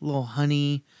herbally, a little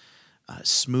honey,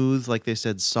 smooth, like they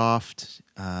said, soft,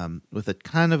 with a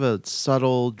kind of a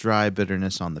subtle, dry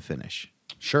bitterness on the finish.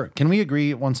 Sure. Can we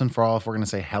agree once and for all if we're going to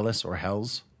say Helles or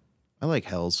Hells? I like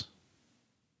Hells.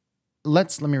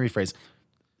 Let me rephrase.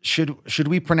 Should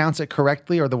we pronounce it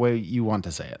correctly or the way you want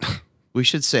to say it? We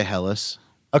should say Helles.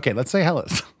 Okay, let's say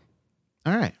Helles.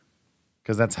 All right.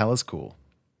 Because that's Helles cool.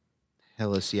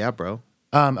 Helles, yeah, bro.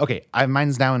 Okay,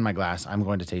 mine's now in my glass. I'm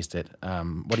going to taste it.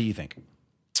 What do you think?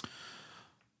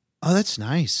 Oh, that's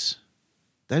nice.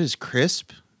 That is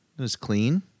crisp. That is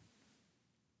clean.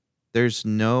 There's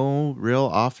no real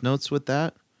off notes with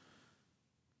that.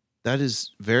 That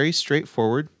is very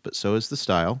straightforward, but so is the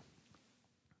style.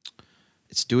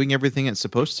 It's doing everything it's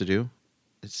supposed to do.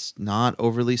 It's not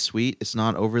overly sweet. It's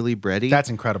not overly bready. That's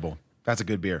incredible. That's a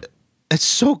good beer. It's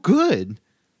so good.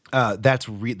 That's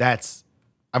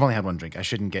I've only had one drink. I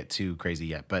shouldn't get too crazy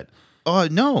yet, but oh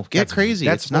no, get crazy.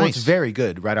 It's nice. It's very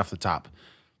good right off the top.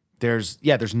 There's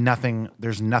nothing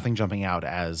jumping out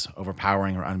as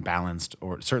overpowering or unbalanced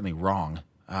or certainly wrong.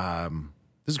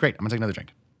 This is great. I'm gonna take another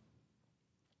drink.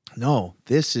 No,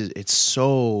 it's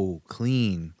so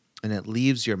clean and it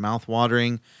leaves your mouth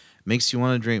watering, makes you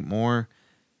want to drink more.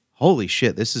 Holy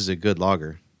shit, this is a good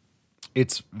lager.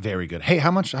 It's very good. Hey,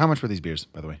 how much were these beers,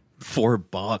 by the way?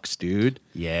 $4, dude.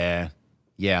 Yeah,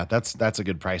 that's a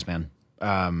good price, man.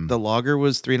 The lager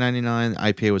was $3.99.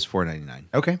 IPA was $4.99.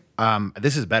 Okay.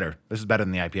 This is better. This is better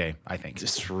than the IPA, I think.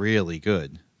 It's really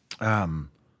good.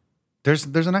 There's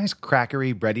a nice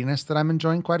crackery breadiness that I'm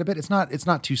enjoying quite a bit. It's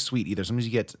not too sweet either. Sometimes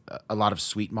you get a lot of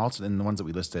sweet malts, and the ones that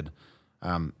we listed,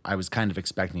 I was kind of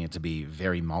expecting it to be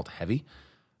very malt heavy.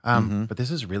 But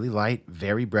this is really light,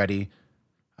 very bready,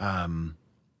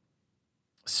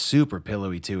 super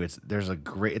pillowy too. It's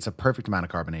a perfect amount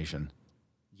of carbonation.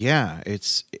 Yeah,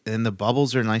 and the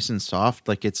bubbles are nice and soft.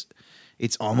 Like it's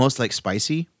almost like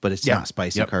spicy, but it's not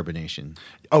spicy carbonation.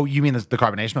 Oh, you mean the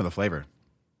carbonation or the flavor?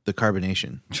 The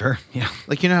carbonation. Sure. Yeah.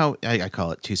 Like, you know how I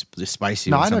call it too spicy.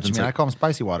 No, I know what you mean. I call them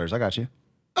spicy waters. I got you.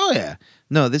 Oh yeah.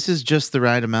 No, this is just the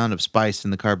right amount of spice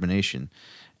in the carbonation.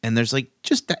 And there's like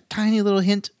just that tiny little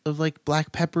hint of like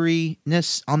black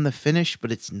pepperiness on the finish,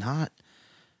 but it's not.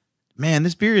 Man,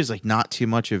 this beer is like not too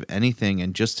much of anything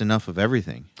and just enough of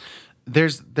everything.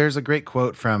 There's a great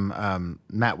quote from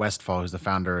Matt Westfall, who's the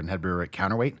founder and head brewer at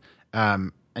Counterweight.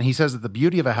 And he says that the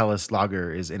beauty of a Helles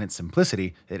lager is in its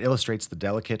simplicity. It illustrates the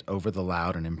delicate over the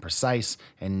loud and imprecise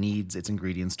and needs its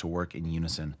ingredients to work in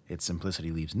unison. Its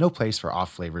simplicity leaves no place for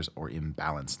off flavors or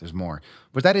imbalance. There's more.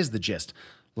 But that is the gist.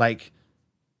 Like,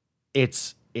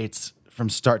 it's from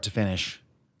start to finish,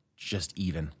 just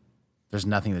even. There's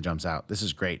nothing that jumps out. This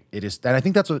is great. It is, and I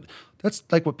think that's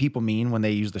like what people mean when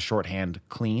they use the shorthand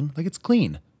clean. Like, it's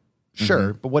clean.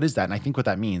 Sure, but what is that? And I think what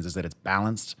that means is that it's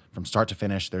balanced from start to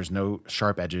finish. There's no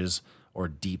sharp edges or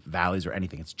deep valleys or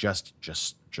anything. It's just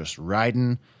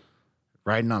riding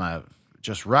on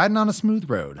a smooth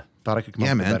road. Thought I could come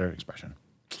up with a better expression.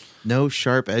 No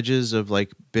sharp edges of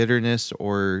like bitterness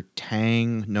or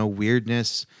tang, no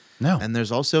weirdness. No. And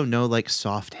there's also no like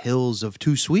soft hills of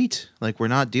too sweet. Like we're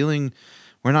not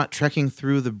trekking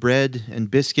through the bread and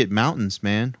biscuit mountains,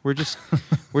 man. We're just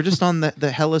on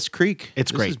the Helles Creek.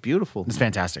 It's great. This is beautiful. It's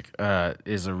fantastic. It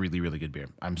is a really, really good beer.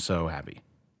 I'm so happy.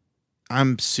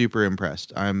 I'm super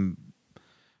impressed. I'm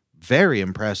very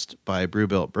impressed by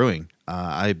Brewbuilt Brewing.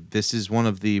 This is one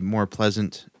of the more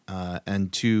pleasant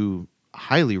and two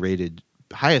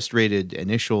highest rated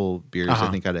initial beers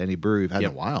I think out of any brewery we've had in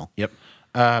a while. Yep.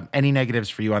 Any negatives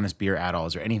for you on this beer at all?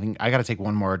 Is there anything? I got to take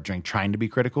one more drink trying to be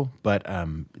critical, but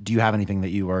do you have anything that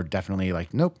you are definitely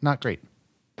like, nope, not great?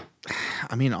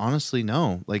 I mean, honestly,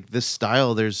 no. Like this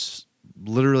style, there's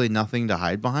literally nothing to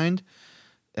hide behind.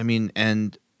 I mean,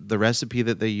 and the recipe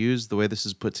that they use, the way this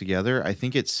is put together, I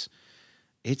think it's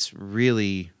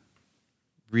really,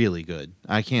 really good.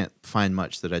 I can't find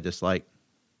much that I dislike.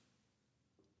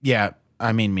 Yeah,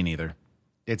 I mean, me neither.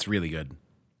 It's really good.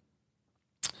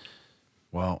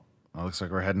 Well, it looks like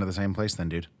we're heading to the same place then,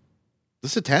 dude.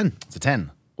 This is a 10. It's a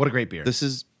 10. What a great beer. This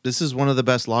is one of the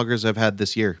best lagers I've had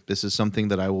this year. This is something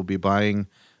that I will be buying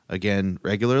again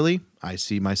regularly. I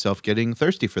see myself getting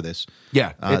thirsty for this.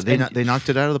 Yeah. They knocked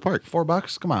it out of the park.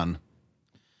 $4? Come on.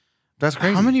 That's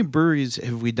crazy. How many breweries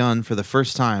have we done for the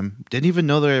first time, didn't even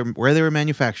know where they were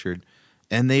manufactured,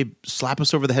 and they slap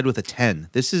us over the head with a 10?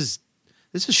 This is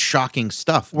shocking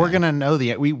stuff. We're going to know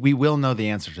we will know the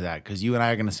answer to that because you and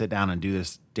I are going to sit down and do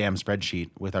this damn spreadsheet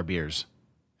with our beers.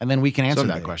 And then we can answer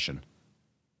that question.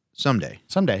 Someday.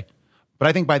 But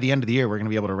I think by the end of the year, we're going to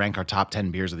be able to rank our top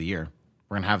 10 beers of the year.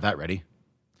 We're going to have that ready.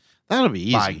 That'll be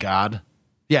easy. By God.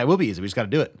 Yeah, it will be easy. We just got to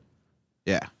do it.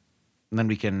 Yeah. And then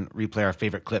we can replay our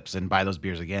favorite clips and buy those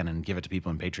beers again and give it to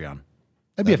people in Patreon.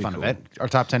 That'd be a fun event. Our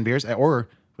top 10 beers, or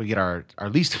we get our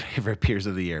least favorite beers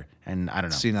of the year. And I don't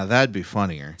know. See, now that'd be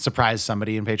funnier. Surprise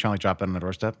somebody in Patreon, like drop it on the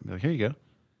doorstep. Be like, here you go.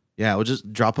 Yeah, we'll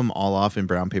just drop them all off in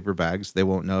brown paper bags. They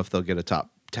won't know if they'll get a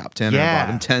top 10 or Yeah. a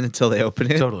bottom 10 until they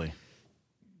open it. Totally.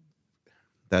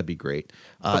 That'd be great.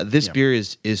 This beer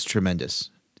is tremendous.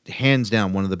 Hands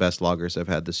down, one of the best lagers I've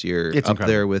had this year. It's up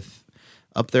incredible.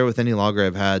 there with any lager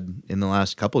I've had in the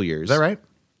last couple years. Is that right?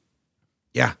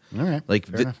 Yeah. All right. Like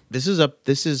Fair enough. this is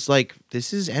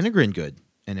Enegren good.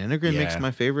 And Enegren makes Yeah.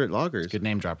 my favorite lagers. Good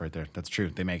name drop right there. That's true.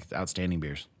 They make outstanding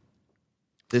beers.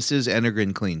 This is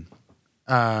Enegren clean.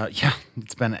 Yeah,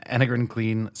 it's been Enegren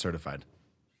Clean certified.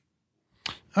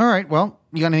 All right. Well,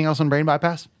 you got anything else on Brain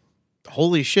Bypass?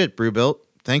 Holy shit, Brewbuilt.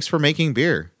 Thanks for making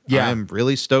beer. Yeah. I'm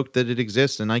really stoked that it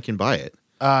exists and I can buy it.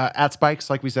 At Spikes,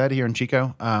 like we said, here in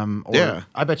Chico. Or Yeah.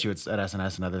 I bet you it's at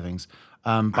SNS and other things.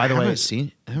 By I the way, haven't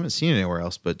seen it anywhere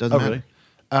else, but it doesn't matter.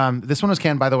 Really? This one was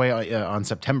canned, by the way, on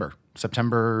September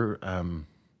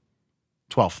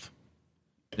 12th.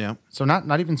 Yeah. So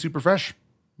not even super fresh,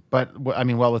 but I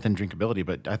mean, well within drinkability.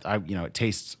 But it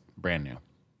tastes brand new.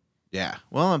 Yeah.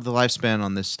 Well, the lifespan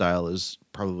on this style is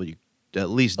probably at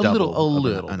least A double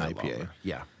little an bit IPA. longer.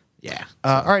 Yeah. Yeah.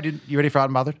 All right, dude. You ready for Hot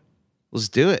and Bothered? Let's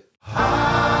do it.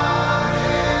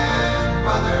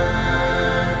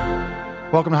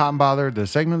 Welcome to Hot and Bothered, the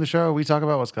segment of the show we talk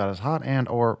about what's got us hot and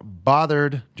or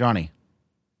bothered. Johnny,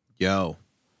 Yo,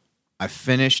 I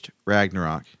finished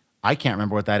Ragnarok. I can't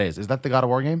remember what that is. Is that the God of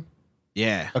War game?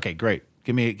 Yeah. Okay, great.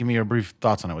 Give me your brief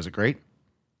thoughts on it. Was it great?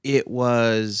 It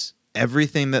was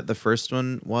everything that the first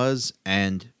one was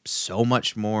and so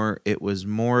much more. It was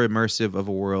more immersive of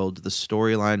a world. The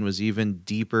storyline was even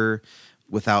deeper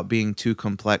without being too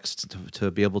complex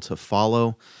to be able to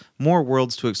follow. More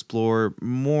worlds to explore,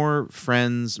 more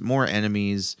friends, more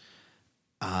enemies.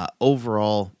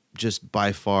 Overall, just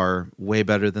by far way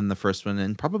better than the first one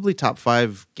and probably top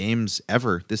 5 games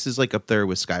ever. This is like up there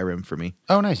with Skyrim for me.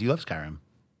 Oh, nice. You love Skyrim.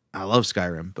 I love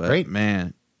Skyrim, but Great.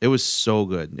 man, it was so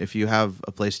good. If you have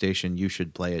a PlayStation, you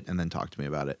should play it and then talk to me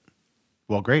about it.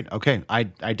 Well, great. Okay. I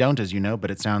don't, as you know,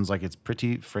 but it sounds like it's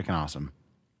pretty freaking awesome.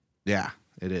 Yeah,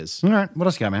 it is. All right. What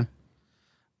else you got, man?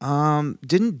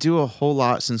 Didn't do a whole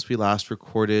lot since we last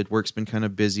recorded. Work's been kind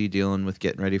of busy dealing with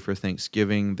getting ready for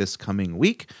Thanksgiving this coming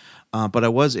week. But I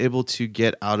was able to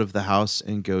get out of the house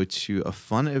and go to a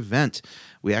fun event.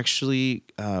 We actually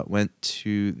went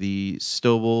to the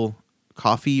Stouble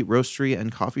Coffee Roastery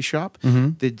and Coffee Shop.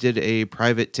 Mm-hmm. They did a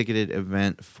private ticketed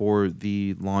event for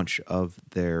the launch of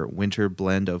their winter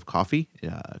blend of coffee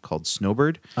called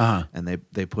Snowbird. Uh-huh. And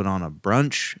they put on a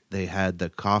brunch. They had the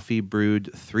coffee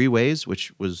brewed 3 ways,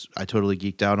 which was I totally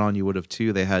geeked out on. You would have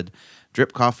too. They had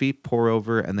drip coffee, pour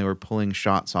over, and they were pulling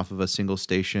shots off of a single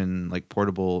station, like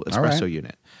portable espresso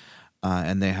unit.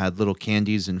 And they had little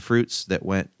candies and fruits that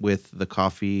went with the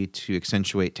coffee to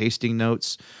accentuate tasting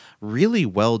notes. Really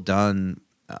well done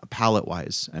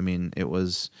palate-wise. I mean,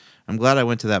 I'm glad I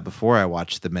went to that before I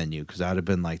watched the menu because I would have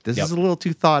been like, this is a little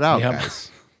too thought out, guys.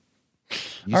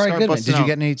 All right, good. Did you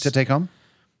get any to take home?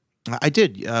 I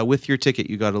did. With your ticket,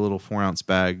 you got a little 4-ounce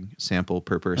bag sample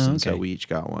per person, so we each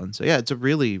got one. So yeah, it's a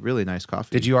really, really nice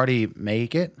coffee. Did you already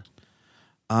make it?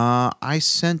 I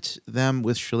sent them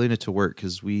with Shalina to work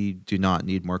because we do not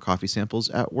need more coffee samples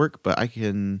at work, but I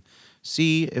can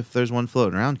see if there's one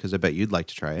floating around because I bet you'd like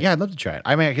to try it. Yeah, I'd love to try it.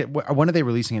 I mean, when are they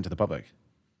releasing it to the public?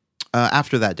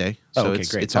 After that day. So okay,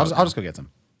 great. It's So I'll just go get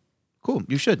some. Cool.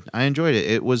 You should. I enjoyed it.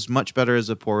 It was much better as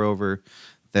a pour over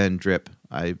than drip.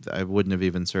 I wouldn't have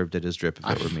even served it as drip if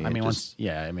it were me.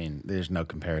 I mean, there's no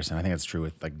comparison. I think that's true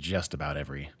with like just about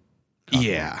every coffee.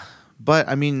 Yeah. But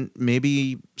I mean,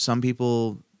 maybe some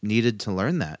people needed to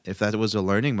learn that. If that was a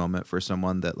learning moment for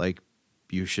someone that like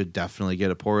you should definitely get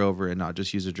a pour over and not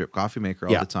just use a drip coffee maker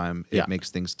all the time. It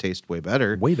makes things taste way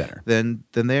better. Way better. Then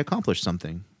they accomplished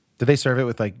something. Did they serve it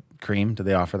with like cream? Did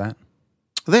they offer that?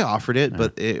 They offered it,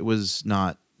 but it was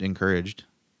not encouraged.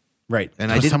 Right.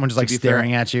 And so I didn't, someone just like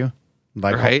staring at you.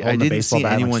 Like right. I holding the didn't baseball see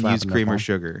bat, anyone like use slapping cream their or palm.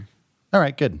 sugar. All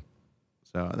right, good.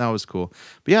 So that was cool.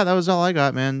 But yeah, that was all I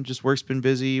got, man. Just work's been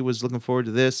busy. Was looking forward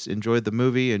to this. Enjoyed the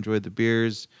movie. Enjoyed the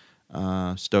beers.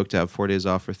 Stoked to have 4 days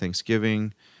off for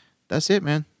Thanksgiving. That's it,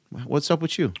 man. What's up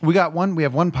with you? We have one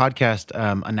podcast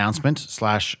announcement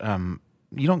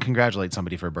 / you don't congratulate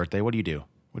somebody for a birthday. What do you do?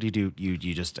 What do you do?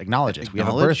 You just acknowledge it. We have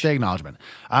a birthday acknowledgement,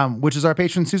 which is our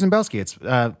patron, Susan Belsky. It's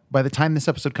by the time this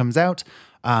episode comes out,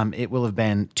 it will have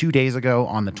been 2 days ago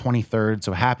on the 23rd.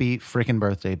 So happy freaking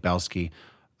birthday, Belsky.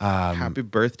 Happy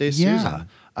birthday, Susan.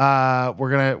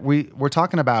 We're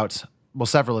talking about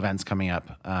several events coming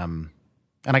up.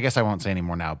 And I guess I won't say any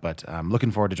more now, but I'm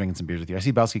looking forward to drinking some beers with you. I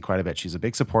see Belsky quite a bit. She's a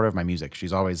big supporter of my music.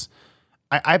 She's always,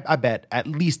 I bet at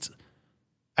least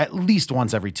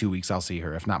once every 2 weeks I'll see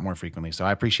her, if not more frequently. So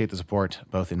I appreciate the support,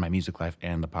 both in my music life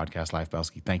and the podcast life,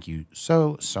 Belsky. Thank you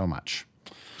so much.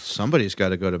 Somebody's got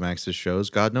to go to Max's shows.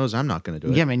 God knows I'm not going to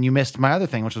do it. Yeah, man, you missed my other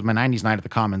thing, which was my 90s night at the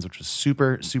Commons, which was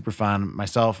super fun.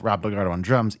 Myself, Rob Delgado on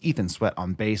drums, Ethan Sweat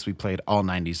on bass. We played all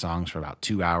 90s songs for about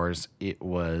 2 hours. It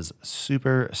was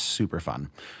super fun.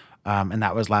 And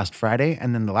that was last Friday.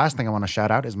 And then the last thing I want to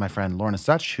shout out is my friend Lorna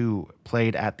Such, who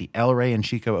played at the El Rey and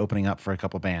Chico opening up for a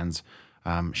couple bands.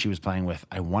 She was playing with,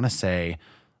 I want to say,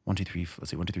 1, 2, 3,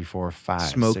 4, 5,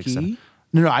 Smokey? 6, 7.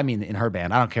 No, I mean in her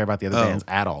band. I don't care about the other bands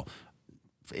at all.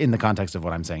 In the context of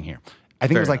what I'm saying here, I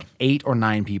think it was like 8 or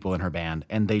 9 people in her band,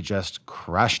 and they just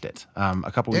crushed it. A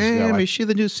couple weeks ago, is she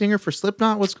the new singer for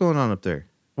Slipknot? What's going on up there?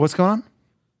 What's going on?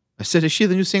 I said, is she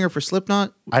the new singer for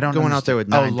Slipknot? I don't going understand. out there with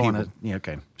 9 Lorna. people. Yeah,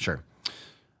 okay, sure.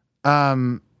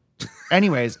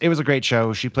 Anyways, it was a great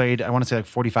show. She played, I want to say, like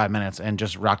 45 minutes and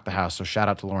just rocked the house. So shout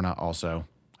out to Lorna also.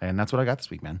 And that's what I got this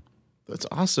week, man. That's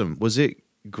awesome. Was it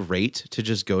great to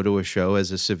just go to a show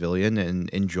as a civilian and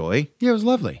enjoy? Yeah, it was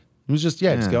lovely. It was just,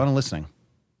 just going and listening.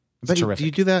 It's terrific. Do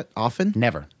you do that often?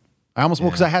 Never. I almost,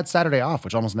 because I had Saturday off,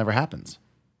 which almost never happens.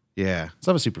 Yeah.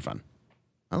 So that was super fun.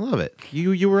 I love it.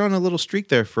 You were on a little streak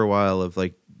there for a while of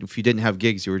like, if you didn't have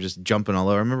gigs, you were just jumping all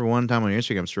over. I remember one time on your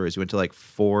Instagram stories, you went to like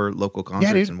 4 local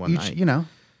concerts in one night. You know,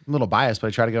 a little biased, but I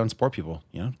try to go and support people.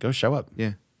 You know, go show up.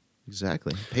 Yeah,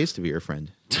 exactly. It pays to be your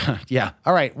friend. Yeah.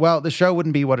 All right. Well, the show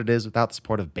wouldn't be what it is without the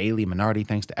support of Bailey Minardi.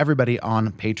 Thanks to everybody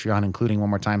on Patreon, including one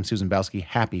more time, Susan Belsky.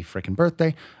 Happy frickin'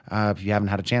 birthday. If you haven't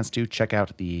had a chance to, check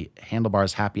out the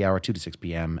Handlebars Happy Hour, 2 to 6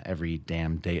 p.m. every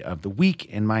damn day of the week.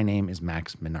 And my name is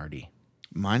Max Minardi.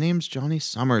 My name's Johnny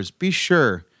Summers. Be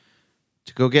sure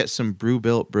to go get some Brew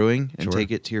Built Brewing and take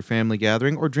it to your family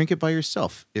gathering, or drink it by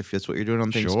yourself if that's what you're doing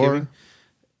on Thanksgiving.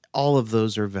 All of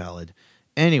those are valid.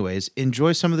 Anyways,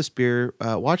 enjoy some of this beer.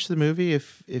 Watch the movie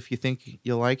if you think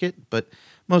you'll like it. But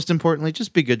most importantly,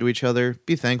 just be good to each other.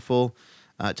 Be thankful.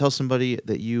 Tell somebody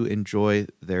that you enjoy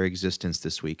their existence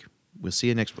this week. We'll see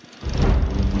you next week.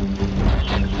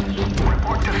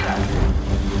 Report to set.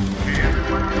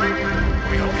 Everyone ready?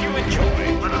 We hope you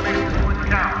enjoy. Let's make this one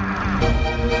count.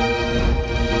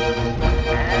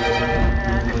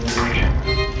 And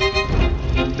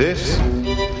action. This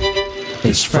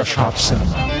is Fresh Hop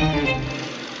Cinema.